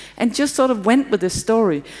people, and just sort of went with the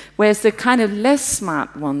story. Whereas the kind of less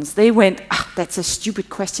smart ones, they went, that's a stupid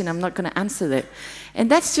question, I'm not going to answer that. And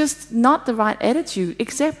that's just not the right attitude,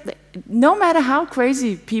 except that no matter how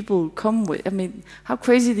crazy people come with, I mean, how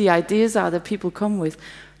crazy the ideas are that people come with,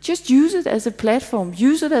 just use it as a platform,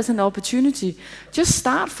 use it as an opportunity. Just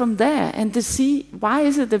start from there and to see why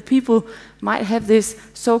is it that people might have this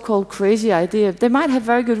so-called crazy idea. They might have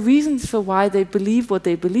very good reasons for why they believe what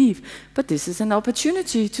they believe, but this is an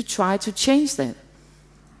opportunity to try to change that.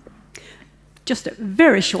 Just a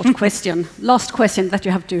very short question, last question that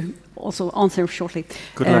you have to also answer shortly.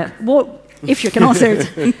 Good luck. If you can answer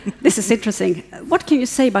it, this is interesting. What can you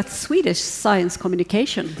say about Swedish science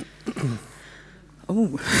communication?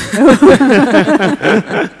 Oh.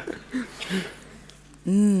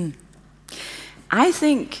 I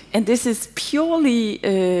think, and this is purely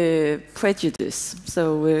prejudice,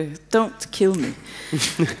 so don't kill me.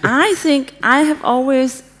 I think I have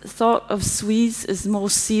always thought of Swedes as more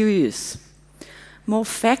serious, more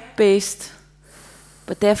fact-based,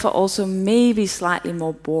 but therefore also maybe slightly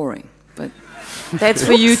more boring. But that's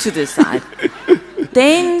for you to decide.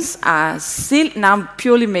 Danes are silly. Now I'm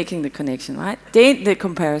purely making the connection, right? The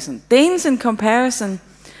comparison. Danes in comparison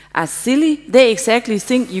are silly. They exactly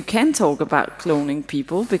think you can talk about cloning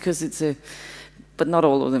people because it's but not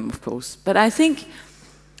all of them, of course. But I think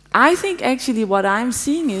actually what I'm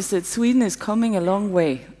seeing is that Sweden is coming a long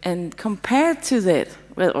way. And compared to that,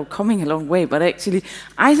 well, or coming a long way, but actually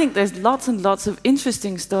I think there's lots and lots of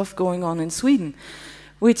interesting stuff going on in Sweden,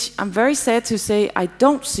 which I'm very sad to say I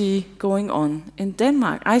don't see going on in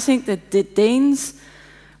Denmark. I think that the Danes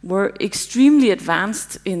were extremely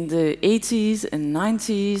advanced in the 80s and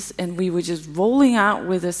 90s, and we were just rolling out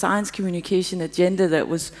with a science communication agenda that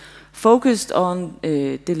was focused on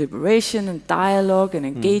deliberation and dialogue and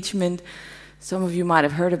engagement. Some of you might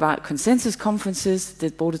have heard about consensus conferences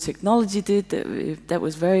that Bode Technology did. That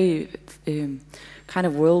was very kind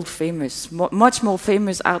of world famous, much more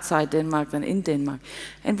famous outside Denmark than in Denmark.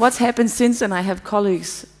 And what's happened since, and I have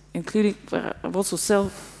colleagues, including, I've also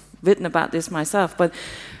written about this myself, but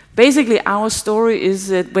basically our story is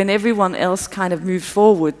that when everyone else kind of moved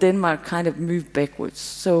forward, Denmark kind of moved backwards.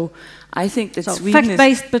 So I think that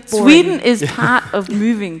Sweden is part of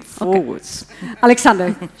moving forwards. Okay.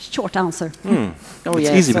 Alexander, short answer. It's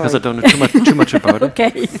easy because I don't know too much about it.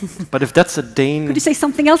 Okay. But if that's a Dane... Could you say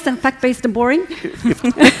something else than fact-based and boring?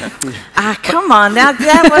 Come on,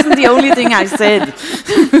 that wasn't the only thing I said.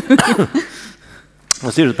 No,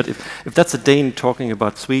 serious, but if that's a Dane talking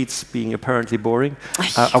about Swedes being apparently boring,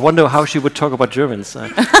 I wonder how she would talk about Germans.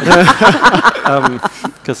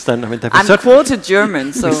 Because then, I mean, I'm quoted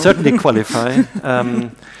German, so... We certainly qualify.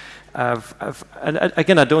 And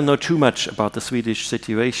again, I don't know too much about the Swedish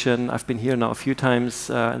situation. I've been here now a few times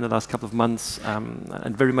in the last couple of months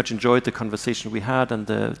and very much enjoyed the conversation we had and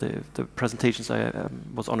the presentations I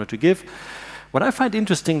was honored to give. What I find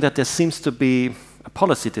interesting that there seems to be a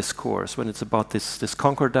policy discourse when it's about this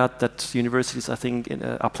concordat that universities, I think,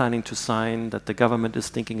 are planning to sign, that the government is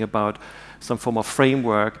thinking about some form of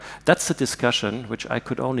framework. That's a discussion which I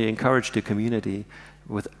could only encourage the community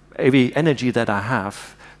with every energy that I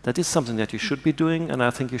have. That is something that you should be doing, and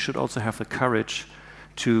I think you should also have the courage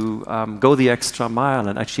to go the extra mile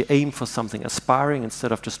and actually aim for something aspiring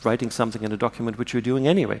instead of just writing something in a document which you're doing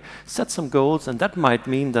anyway. Set some goals, and that might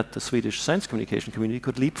mean that the Swedish science communication community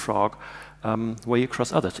could leapfrog way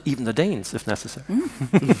across others, even the Danes if necessary.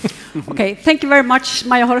 Okay, thank you very much,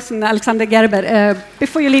 Maja Horst and Alexander Gerber.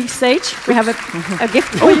 Before you leave stage, we have a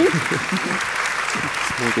gift for you.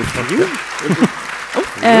 Small gift from you.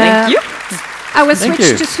 Thank you. I will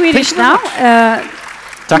switch to Swedish now.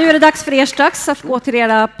 Nu är det dags för er strax att gå till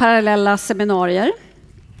era parallella seminarier.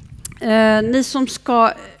 Ni som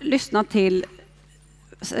ska lyssna till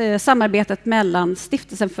samarbetet mellan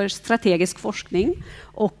Stiftelsen för strategisk forskning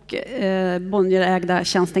och Bonnier-ägda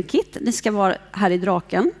tjänsten KIT. Ni ska vara här i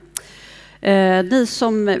Draken. Ni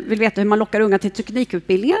som vill veta hur man lockar unga till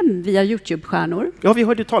teknikutbildningar via YouTube-stjärnor. Ja, vi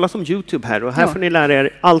hörde talas om YouTube här och här får ni lära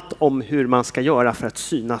er allt om hur man ska göra för att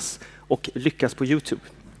synas och lyckas på YouTube.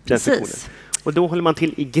 Precis. Och då håller man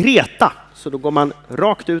till i Greta, så då går man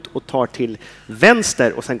rakt ut och tar till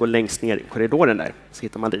vänster och sen går längst ner i korridoren där, så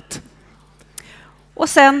hittar man dit. Och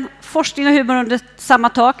sen forskning och humor under samma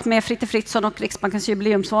tak med Fritte Fritzson och Riksbankens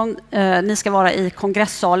jubileumsfond. Ni ska vara i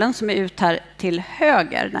kongressalen som är ut här till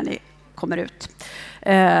höger när ni kommer ut.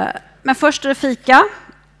 Men först är det fika.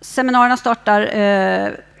 Seminarierna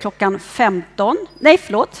startar klockan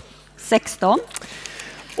 16.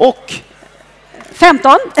 Och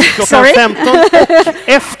 15. Klockan 15 och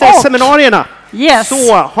efter seminarierna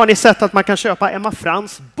så har ni sett att man kan köpa Emma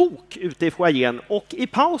Frans bok ute i foajén, och i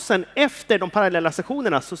pausen efter de parallella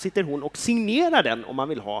sessionerna så sitter hon och signerar den om man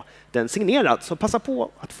vill ha den signerad. Så passa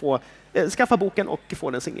på att få skaffa boken och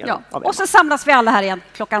få den signerad av Emma. Och så samlas vi alla här igen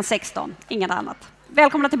klockan 16, inget annat.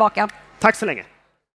 Välkomna tillbaka. Tack så länge.